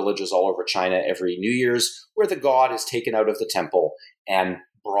millions of villages all over China every New Year's, where the god is taken out of the temple and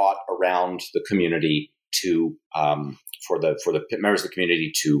brought around the community to for the members of the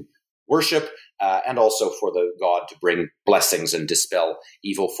community to worship, and also for the god to bring blessings and dispel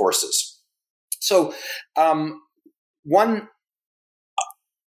evil forces. So one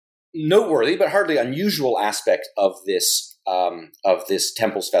noteworthy but hardly unusual aspect of this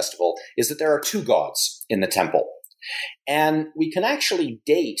temple's festival is that there are two gods in the temple. And we can actually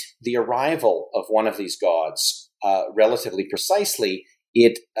date the arrival of one of these gods relatively precisely.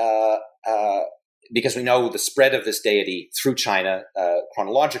 Because we know the spread of this deity through China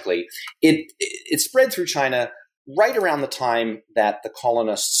chronologically. It spread through China right around the time that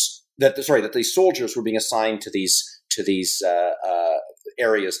that these soldiers were being assigned to these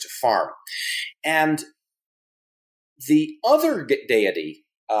areas to farm. And The other deity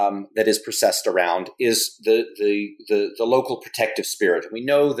that is processed around is the local protective spirit. We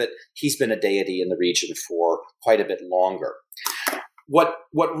know that he's been a deity in the region for quite a bit longer. What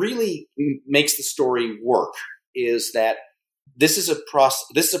really makes the story work is that this is a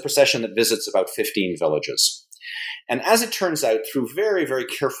procession that visits about 15 villages. And as it turns out, through very, very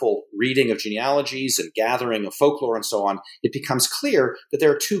careful reading of genealogies and gathering of folklore and so on, it becomes clear that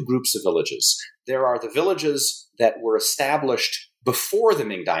there are two groups of villages. There are the villages that were established before the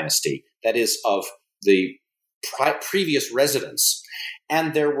Ming Dynasty, that is, of the previous residents.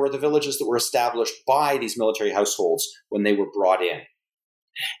 And there were the villages that were established by these military households when they were brought in.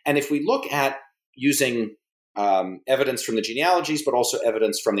 And if we look at using evidence from the genealogies, but also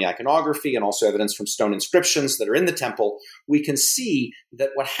evidence from the iconography and also evidence from stone inscriptions that are in the temple, we can see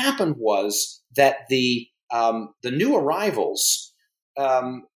that what happened was that the new arrivals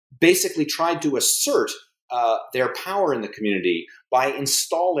basically tried to assert their power in the community by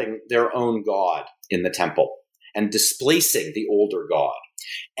installing their own god in the temple and displacing the older god.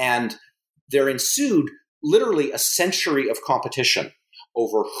 And there ensued literally a century of competition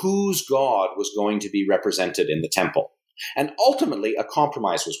over whose god was going to be represented in the temple. And ultimately, a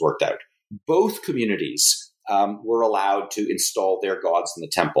compromise was worked out. Both communities were allowed to install their gods in the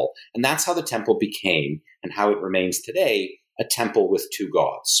temple. And that's how the temple became, and how it remains today, a temple with two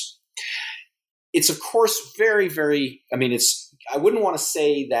gods. It's, of course, very, very, I wouldn't want to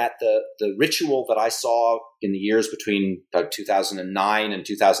say that the ritual that I saw in the years between about 2009 and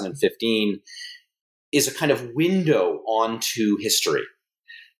 2015 is a kind of window onto history.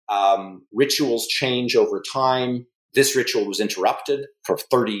 Rituals change over time. This ritual was interrupted for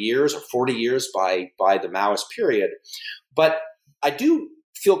 30 years or 40 years by the Maoist period. But I do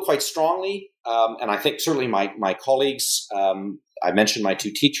feel quite strongly, and I think certainly my colleagues, I mentioned my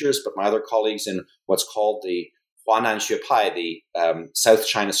two teachers, but my other colleagues in what's called the Huanan Xuepai, the South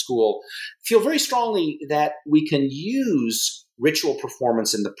China School, feel very strongly that we can use ritual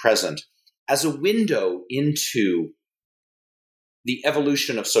performance in the present as a window into the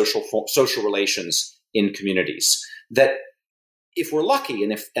evolution of social relations in communities. That if we're lucky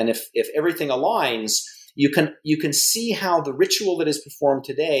and if everything aligns, you can see how the ritual that is performed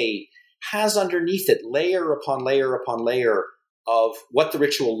today has underneath it layer upon layer upon layer of what the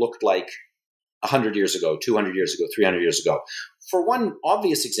ritual looked like 100 years ago, 200 years ago, 300 years ago. For one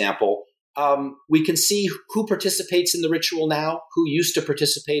obvious example, we can see who participates in the ritual now, who used to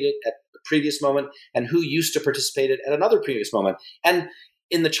participate at the previous moment, and who used to participate at another previous moment. And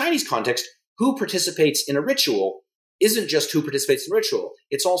in the Chinese context, who participates in a ritual isn't just who participates in a ritual.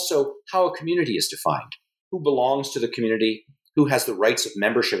 It's also how a community is defined, who belongs to the community, who has the rights of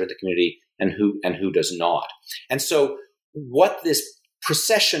membership in the community, and who does not. And so what this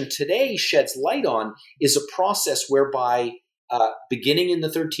procession today sheds light on is a process whereby beginning in the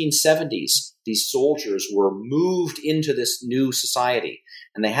 1370s, these soldiers were moved into this new society,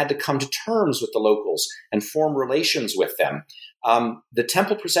 and they had to come to terms with the locals and form relations with them. The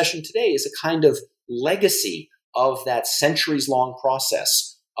temple procession today is a kind of legacy of that centuries-long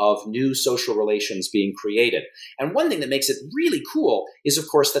process of new social relations being created. And one thing that makes it really cool is, of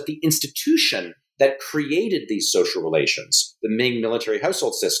course, that the institution that created these social relations, the Ming military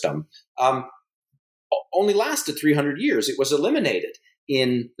household system, only lasted 300 years. It was eliminated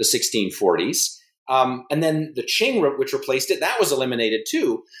in the 1640s. And then the Qing, which replaced it, that was eliminated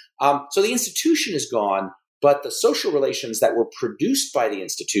too. So the institution is gone, but the social relations that were produced by the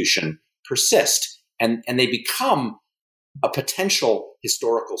institution persist, and they become a potential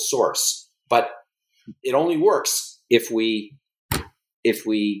historical source. But it only works if we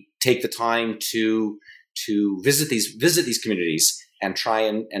take the time to visit these communities and try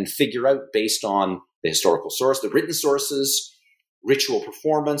and figure out, based on the historical source, the written sources, ritual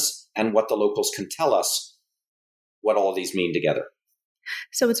performance, and what the locals can tell us, what all of these mean together.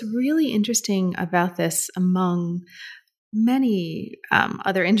 So what's really interesting about this, among many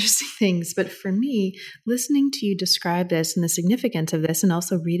other interesting things, but for me, listening to you describe this and the significance of this, and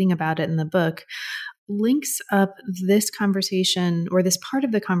also reading about it in the book, links up this conversation, or this part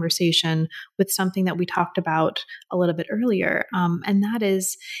of the conversation, with something that we talked about a little bit earlier. And that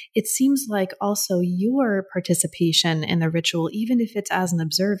is, it seems like also your participation in the ritual, even if it's as an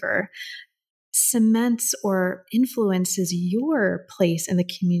observer, cements or influences your place in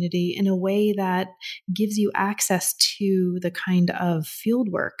the community in a way that gives you access to the kind of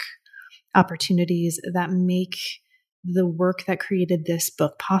fieldwork opportunities that make the work that created this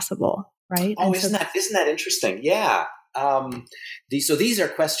book possible. Right? Oh, isn't that interesting? Yeah. So these are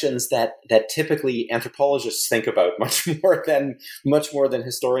questions that typically anthropologists think about much more than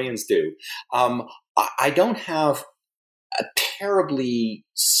historians do. I don't have terribly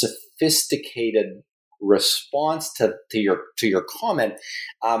sophisticated response to your comment,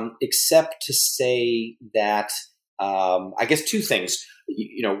 except to say that I guess two things.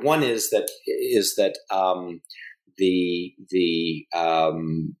 One is that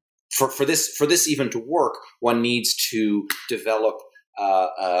for this even to work, one needs to develop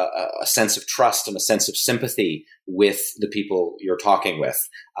a sense of trust and a sense of sympathy with the people you're talking with,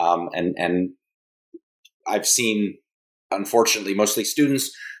 and I've seen, unfortunately, mostly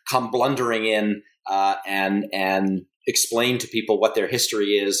students come blundering in and explain to people what their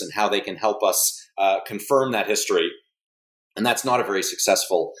history is and how they can help us confirm that history. And that's not a very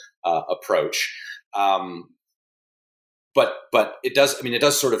successful approach. But it does. I mean, it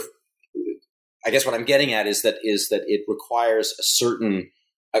does sort of. I guess what I'm getting at is that it requires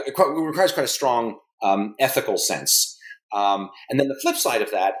quite a strong ethical sense. And then the flip side of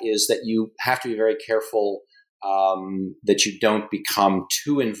that is that you have to be very careful that you don't become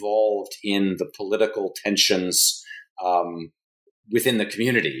too involved in the political tensions within the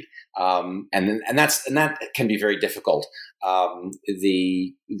community, and that can be very difficult. I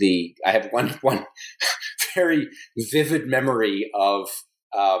have one very vivid memory of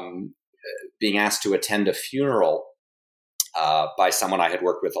being asked to attend a funeral by someone I had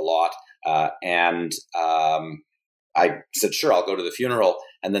worked with a lot, and I said, "Sure, I'll go to the funeral."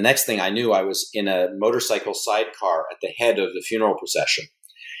 And the next thing I knew, I was in a motorcycle sidecar at the head of the funeral procession,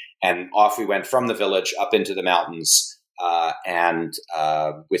 and off we went from the village up into the mountains. And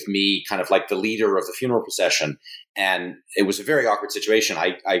with me kind of like the leader of the funeral procession. And it was a very awkward situation.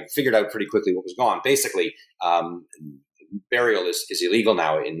 I figured out pretty quickly what was going on. Basically, burial is illegal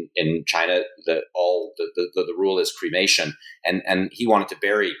now in China. The rule is cremation. And he wanted to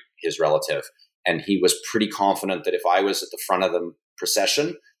bury his relative. And he was pretty confident that if I was at the front of the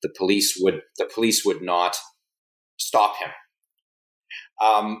procession, the police would not stop him.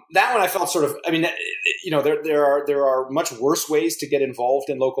 That one I felt sort of, I mean, there are much worse ways to get involved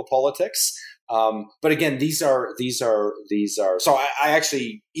in local politics. But again, these are, so I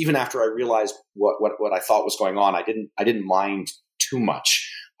actually, even after I realized what I thought was going on, I didn't mind too much.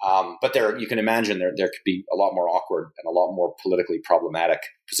 But you can imagine there could be a lot more awkward and a lot more politically problematic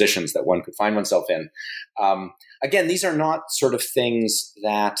positions that one could find oneself in. Again, these are not sort of things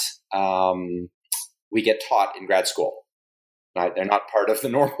that, we get taught in grad school. Right? They're not part of the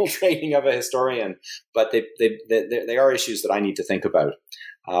normal training of a historian, but they are issues that I need to think about.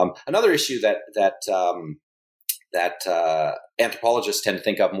 Another issue that anthropologists tend to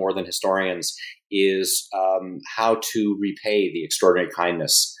think of more than historians is how to repay the extraordinary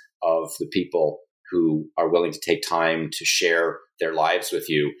kindness of the people who are willing to take time to share their lives with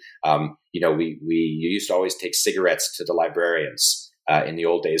you. You used to always take cigarettes to the librarians in the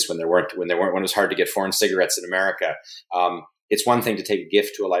old days when it was hard to get foreign cigarettes in America. It's one thing to take a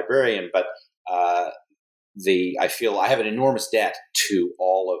gift to a librarian, but I feel I have an enormous debt to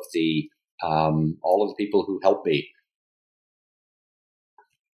all of the people who helped me.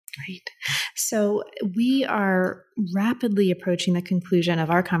 Right. So we are rapidly approaching the conclusion of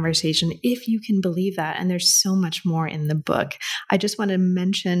our conversation, if you can believe that. And there's so much more in the book. I just want to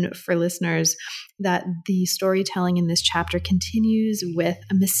mention for listeners that the storytelling in this chapter continues with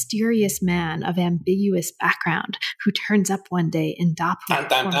a mysterious man of ambiguous background who turns up one day in Dapur,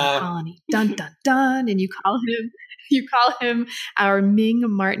 former colony. Dun, dun, dun. And you call him our Ming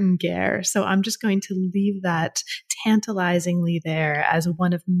Martin Guerre. So I'm just going to leave that tantalizingly there as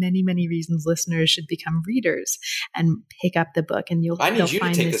one of many, many reasons listeners should become readers and pick up the book. And you'll find this in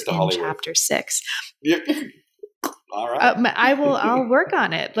Hollywood. Chapter 6. All right. I'll work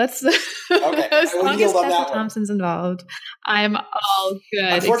on it. Let's, okay. As long as Tessa Thompson's involved, I'm all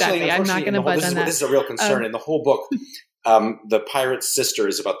good. Exactly. I'm not going to budge on that. This is a real concern in the whole book. The pirate's sister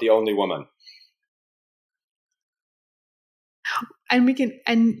is about the only woman. And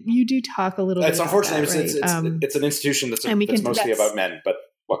you do talk a little bit about unfortunately, that, right? It's an institution that's mostly about men, but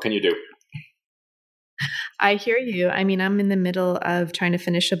what can you do? I hear you. I mean, I'm in the middle of trying to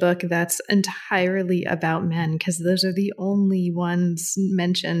finish a book that's entirely about men because those are the only ones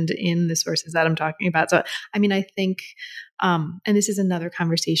mentioned in the sources that I'm talking about. So, I mean, I think, and this is another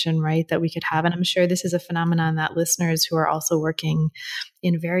conversation, right, that we could have. And I'm sure this is a phenomenon that listeners who are also working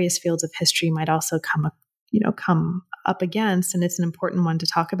in various fields of history might also come up against, and it's an important one to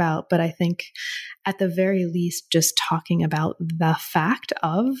talk about. But I think at the very least, just talking about the fact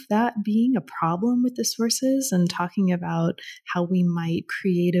of that being a problem with the sources and talking about how we might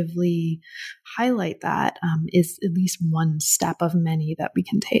creatively highlight that is at least one step of many that we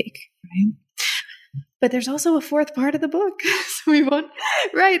can take, right? But there's also a fourth part of the book. So we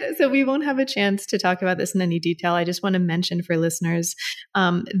won't have a chance to talk about this in any detail. I just want to mention for listeners,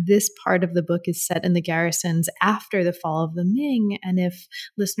 this part of the book is set in the garrisons after the fall of the Ming. And if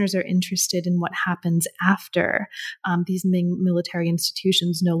listeners are interested in what happens after these Ming military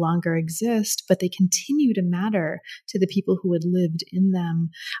institutions no longer exist, but they continue to matter to the people who had lived in them,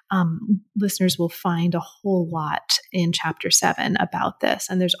 listeners will find a whole lot in chapter 7 about this.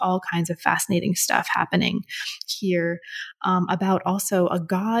 And there's all kinds of fascinating stuff happening here about also a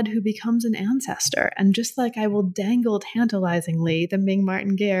god who becomes an ancestor. And just like I will dangle tantalizingly the Ming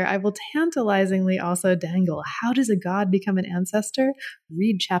martingale, I will tantalizingly also dangle, how does a god become an ancestor?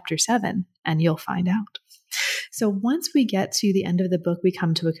 Read chapter 7 and you'll find out. So once we get to the end of the book, we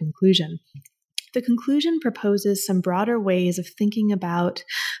come to a conclusion. The conclusion proposes some broader ways of thinking about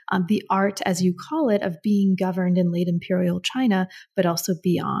the art, as you call it, of being governed in late imperial China, but also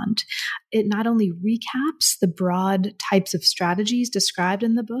beyond. It not only recaps the broad types of strategies described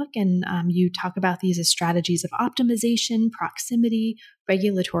in the book, and you talk about these as strategies of optimization, proximity,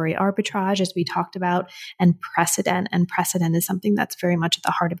 regulatory arbitrage, as we talked about, and precedent. And precedent is something that's very much at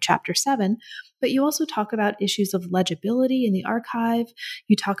the heart of chapter 7. But you also talk about issues of legibility in the archive.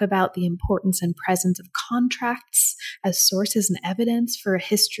 You talk about the importance and presence of contracts as sources and evidence for a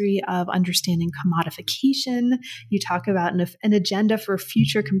history of understanding commodification. You talk about an agenda for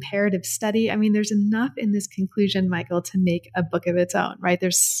future comparative study. I mean, there's enough in this conclusion, Michael, to make a book of its own, right?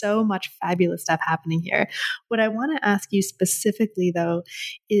 There's so much fabulous stuff happening here. What I want to ask you specifically, though,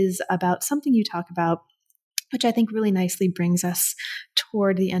 is about something you talk about, which I think really nicely brings us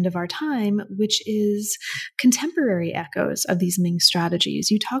toward the end of our time, which is contemporary echoes of these Ming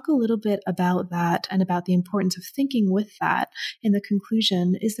strategies. You talk a little bit about that and about the importance of thinking with that in the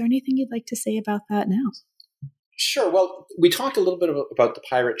conclusion. Is there anything you'd like to say about that now? Sure. Well, we talked a little bit about the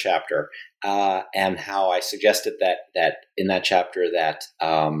pirate chapter and how I suggested that in that chapter that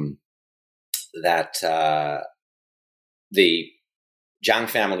the Jiang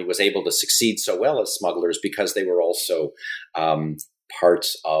family was able to succeed so well as smugglers because they were also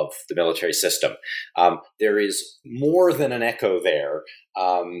parts of the military system. There is more than an echo there.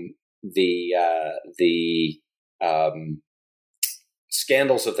 The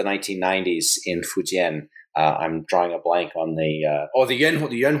scandals of the 1990s in Fujian. I'm drawing a blank on the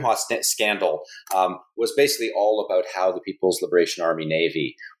Yuanhua scandal was basically all about how the People's Liberation Army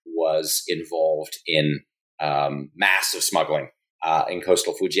Navy was involved in massive smuggling in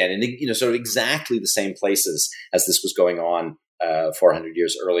coastal Fujian, and sort of exactly the same places as this was going on 400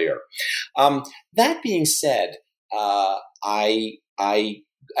 years earlier. That being said, I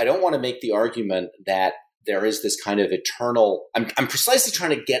don't want to make the argument that there is this kind of eternal. I'm precisely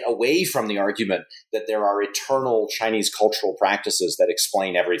trying to get away from the argument that there are eternal Chinese cultural practices that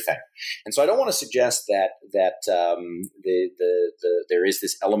explain everything, and so I don't want to suggest that there is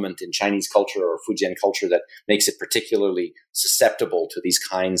this element in Chinese culture or Fujian culture that makes it particularly susceptible to these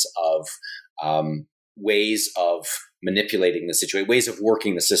kinds of ways of manipulating the situation, ways of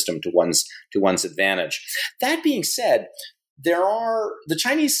working the system to one's advantage. That being said, the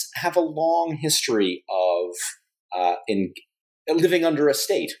Chinese have a long history of in living under a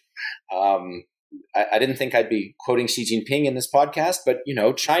state. I didn't think I'd be quoting Xi Jinping in this podcast, but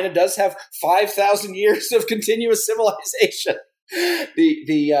China does have 5,000 years of continuous civilization.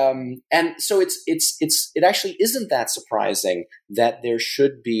 And so it actually isn't that surprising that there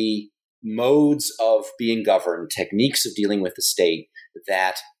should be modes of being governed, techniques of dealing with the state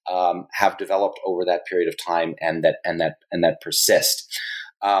that have developed over that period of time and that persist.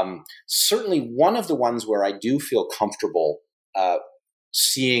 Certainly, one of the ones where I do feel comfortable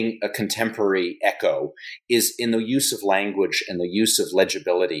seeing a contemporary echo is in the use of language and the use of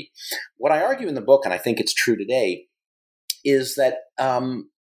legibility. What I argue in the book, and I think it's true today, is that, and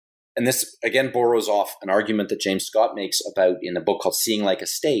this again borrows off an argument that James Scott makes about in a book called Seeing Like a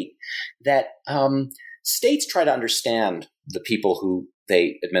State, that states try to understand the people who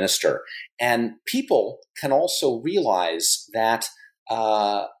they administer. And people can also realize that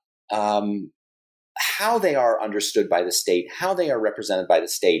how they are understood by the state, how they are represented by the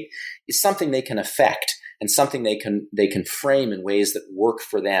state, is something they can affect and something they can frame in ways that work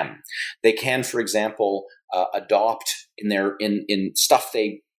for them. They can, for example, adopt in stuff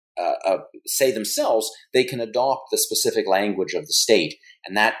they say themselves. They can adopt the specific language of the state,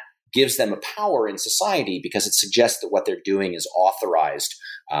 and that gives them a power in society because it suggests that what they're doing is authorized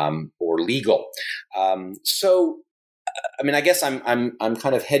or legal. So, I mean, I guess I'm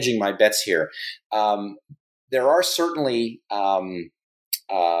kind of hedging my bets here. There are certainly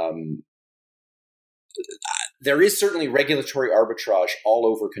there is certainly regulatory arbitrage all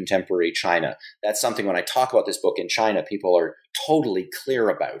over contemporary China. That's something when I talk about this book in China, people are totally clear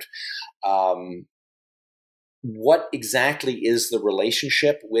about. What exactly is the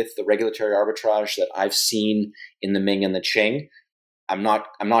relationship with the regulatory arbitrage that I've seen in the Ming and the Qing? I'm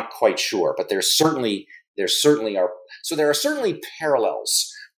not quite sure, but there certainly are. So there are certainly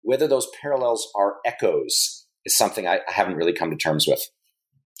parallels. Whether those parallels are echoes is something I haven't really come to terms with.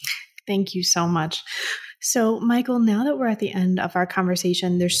 Thank you so much. So, Michael, now that we're at the end of our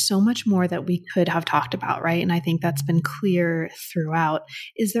conversation, there's so much more that we could have talked about, right? And I think that's been clear throughout.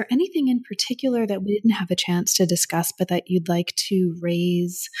 Is there anything in particular that we didn't have a chance to discuss, but that you'd like to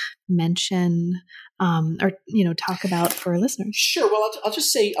raise, mention, or talk about for our listeners? Sure. Well, I'll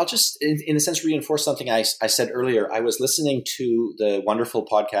just in a sense reinforce something I said earlier. I was listening to the wonderful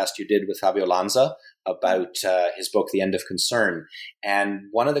podcast you did with Fabio Lanza about his book, The End of Concern, and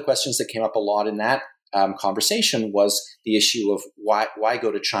one of the questions that came up a lot in that conversation was the issue of why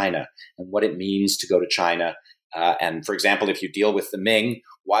go to China and what it means to go to China. And for example, if you deal with the Ming,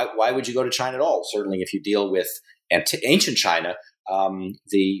 why would you go to China at all? Certainly, if you deal with ancient China, all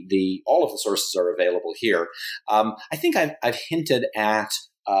of the sources are available here. I think I've hinted at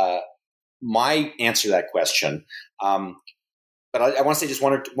my answer to that question. But I want to say just I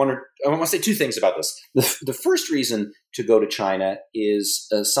want to say two things about this. The first reason to go to China is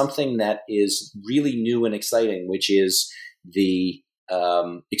something that is really new and exciting, which is the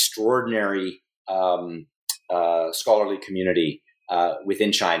extraordinary scholarly community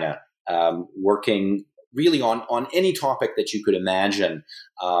within China, working really on any topic that you could imagine,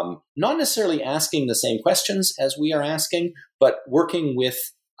 not necessarily asking the same questions as we are asking, but working with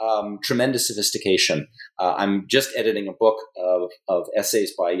tremendous sophistication. I'm just editing a book of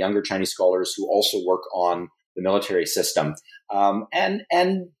essays by younger Chinese scholars who also work on the military system, and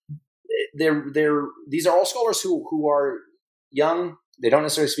these are all scholars who are young. They don't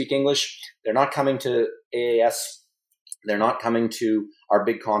necessarily speak English. They're not coming to AAS. They're not coming to our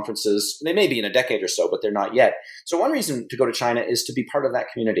big conferences. They may be in a decade or so, but they're not yet. So one reason to go to China is to be part of that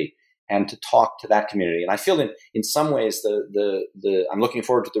community and to talk to that community. And I feel in some ways I'm looking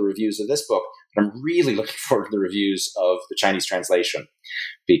forward to the reviews of this book, but I'm really looking forward to the reviews of the Chinese translation,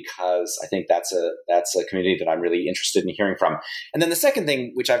 because I think that's a community that I'm really interested in hearing from. And then the second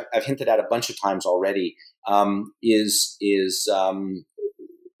thing, which I've hinted at a bunch of times already, is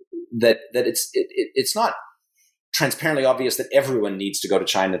that it's not transparently obvious that everyone needs to go to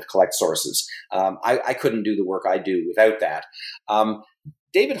China to collect sources. I couldn't do the work I do without that.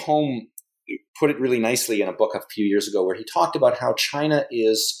 David Home put it really nicely in a book a few years ago where he talked about how China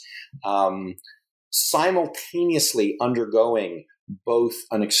is simultaneously undergoing both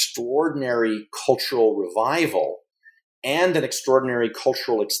an extraordinary cultural revival and an extraordinary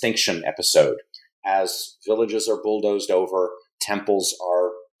cultural extinction episode, as villages are bulldozed over, temples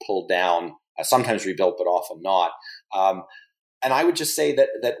are pulled down, sometimes rebuilt, but often not. And I would just say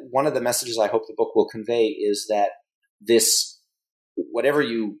that one of the messages I hope the book will convey is that this, whatever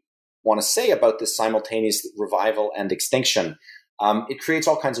you want to say about this simultaneous revival and extinction, it creates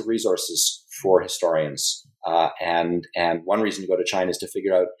all kinds of resources for historians. And one reason to go to China is to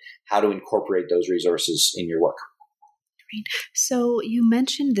figure out how to incorporate those resources in your work. So you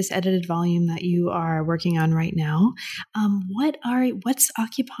mentioned this edited volume that you are working on right now. What's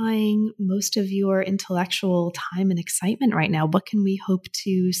occupying most of your intellectual time and excitement right now? What can we hope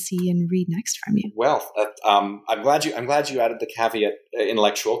to see and read next from you? Well, I'm glad you added the caveat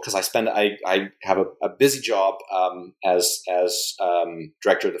intellectual, because I have a busy job as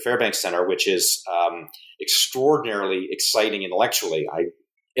director of the Fairbanks Center, which is extraordinarily exciting intellectually.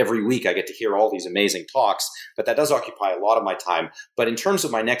 Every week I get to hear all these amazing talks, but that does occupy a lot of my time. But in terms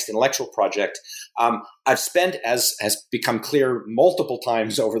of my next intellectual project, I've spent, as has become clear multiple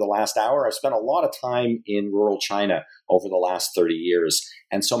times over the last hour, I've spent a lot of time in rural China over the last 30 years.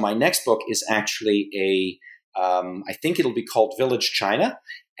 And so my next book is actually I think it'll be called Village China,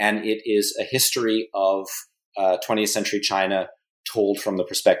 and it is a history of 20th century China told from the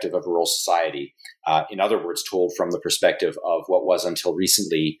perspective of rural society. In other words, told from the perspective of what was until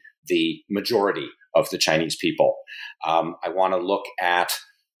recently the majority of the Chinese people. I want to look at,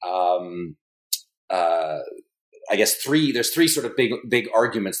 I guess there's three sort of big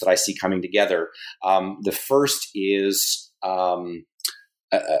arguments that I see coming together. The first is the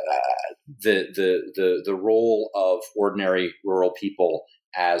role of ordinary rural people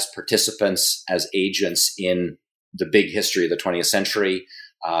as participants, as agents in the big history of the 20th century.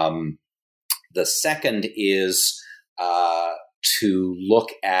 The second is to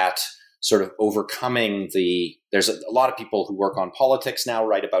look at sort of overcoming there's a lot of people who work on politics now,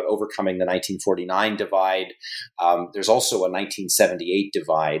 write about overcoming the 1949 divide. There's also a 1978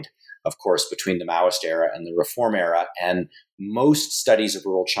 divide, of course, between the Maoist era and the Reform era. And most studies of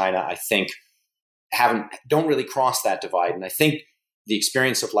rural China, I think, don't really cross that divide. And I think the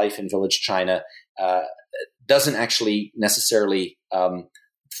experience of life in village China doesn't actually necessarily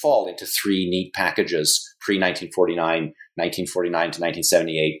fall into three neat packages: pre-1949, 1949 to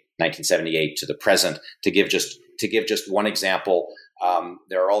 1978, 1978 to the present. To give just one example,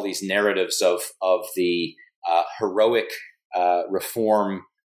 there are all these narratives of the heroic reform,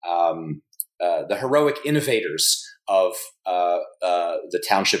 the heroic innovators of the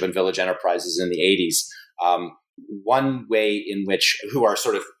township and village enterprises in the 80s. One way in which who are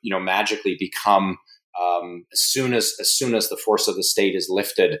sort of magically become as soon as the force of the state is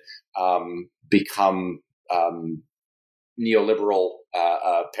lifted, become neoliberal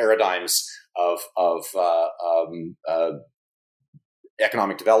paradigms of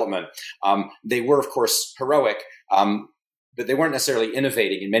economic development. They were, of course, heroic, but they weren't necessarily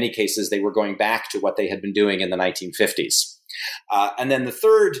innovating. In many cases, they were going back to what they had been doing in the 1950s. And then the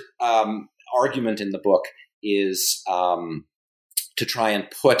third argument in the book is to try and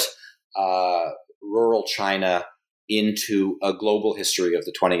put rural China into a global history of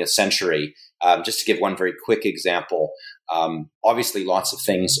the 20th century. Just to give one very quick example, obviously lots of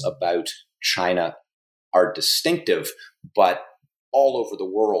things about China are distinctive, but all over the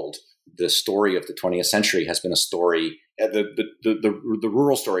world, the story of the 20th century has been a story, the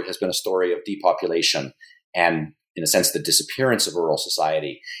rural story has been a story of depopulation and, in a sense, the disappearance of rural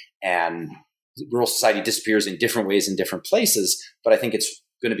society. And rural society disappears in different ways in different places, but I think it's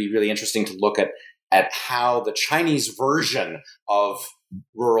going to be really interesting to look at how the Chinese version of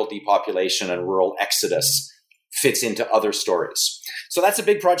rural depopulation and rural exodus fits into other stories. So that's a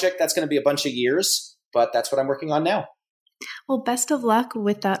big project. That's going to be a bunch of years, but that's what I'm working on now. Well, best of luck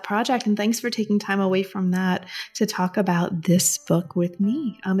with that project. And thanks for taking time away from that to talk about this book with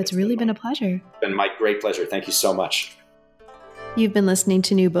me. It's really been a pleasure. It's been my great pleasure. Thank you so much. You've been listening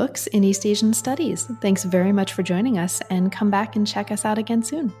to New Books in East Asian Studies. Thanks very much for joining us, and come back and check us out again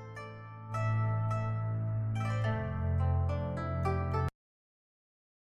soon.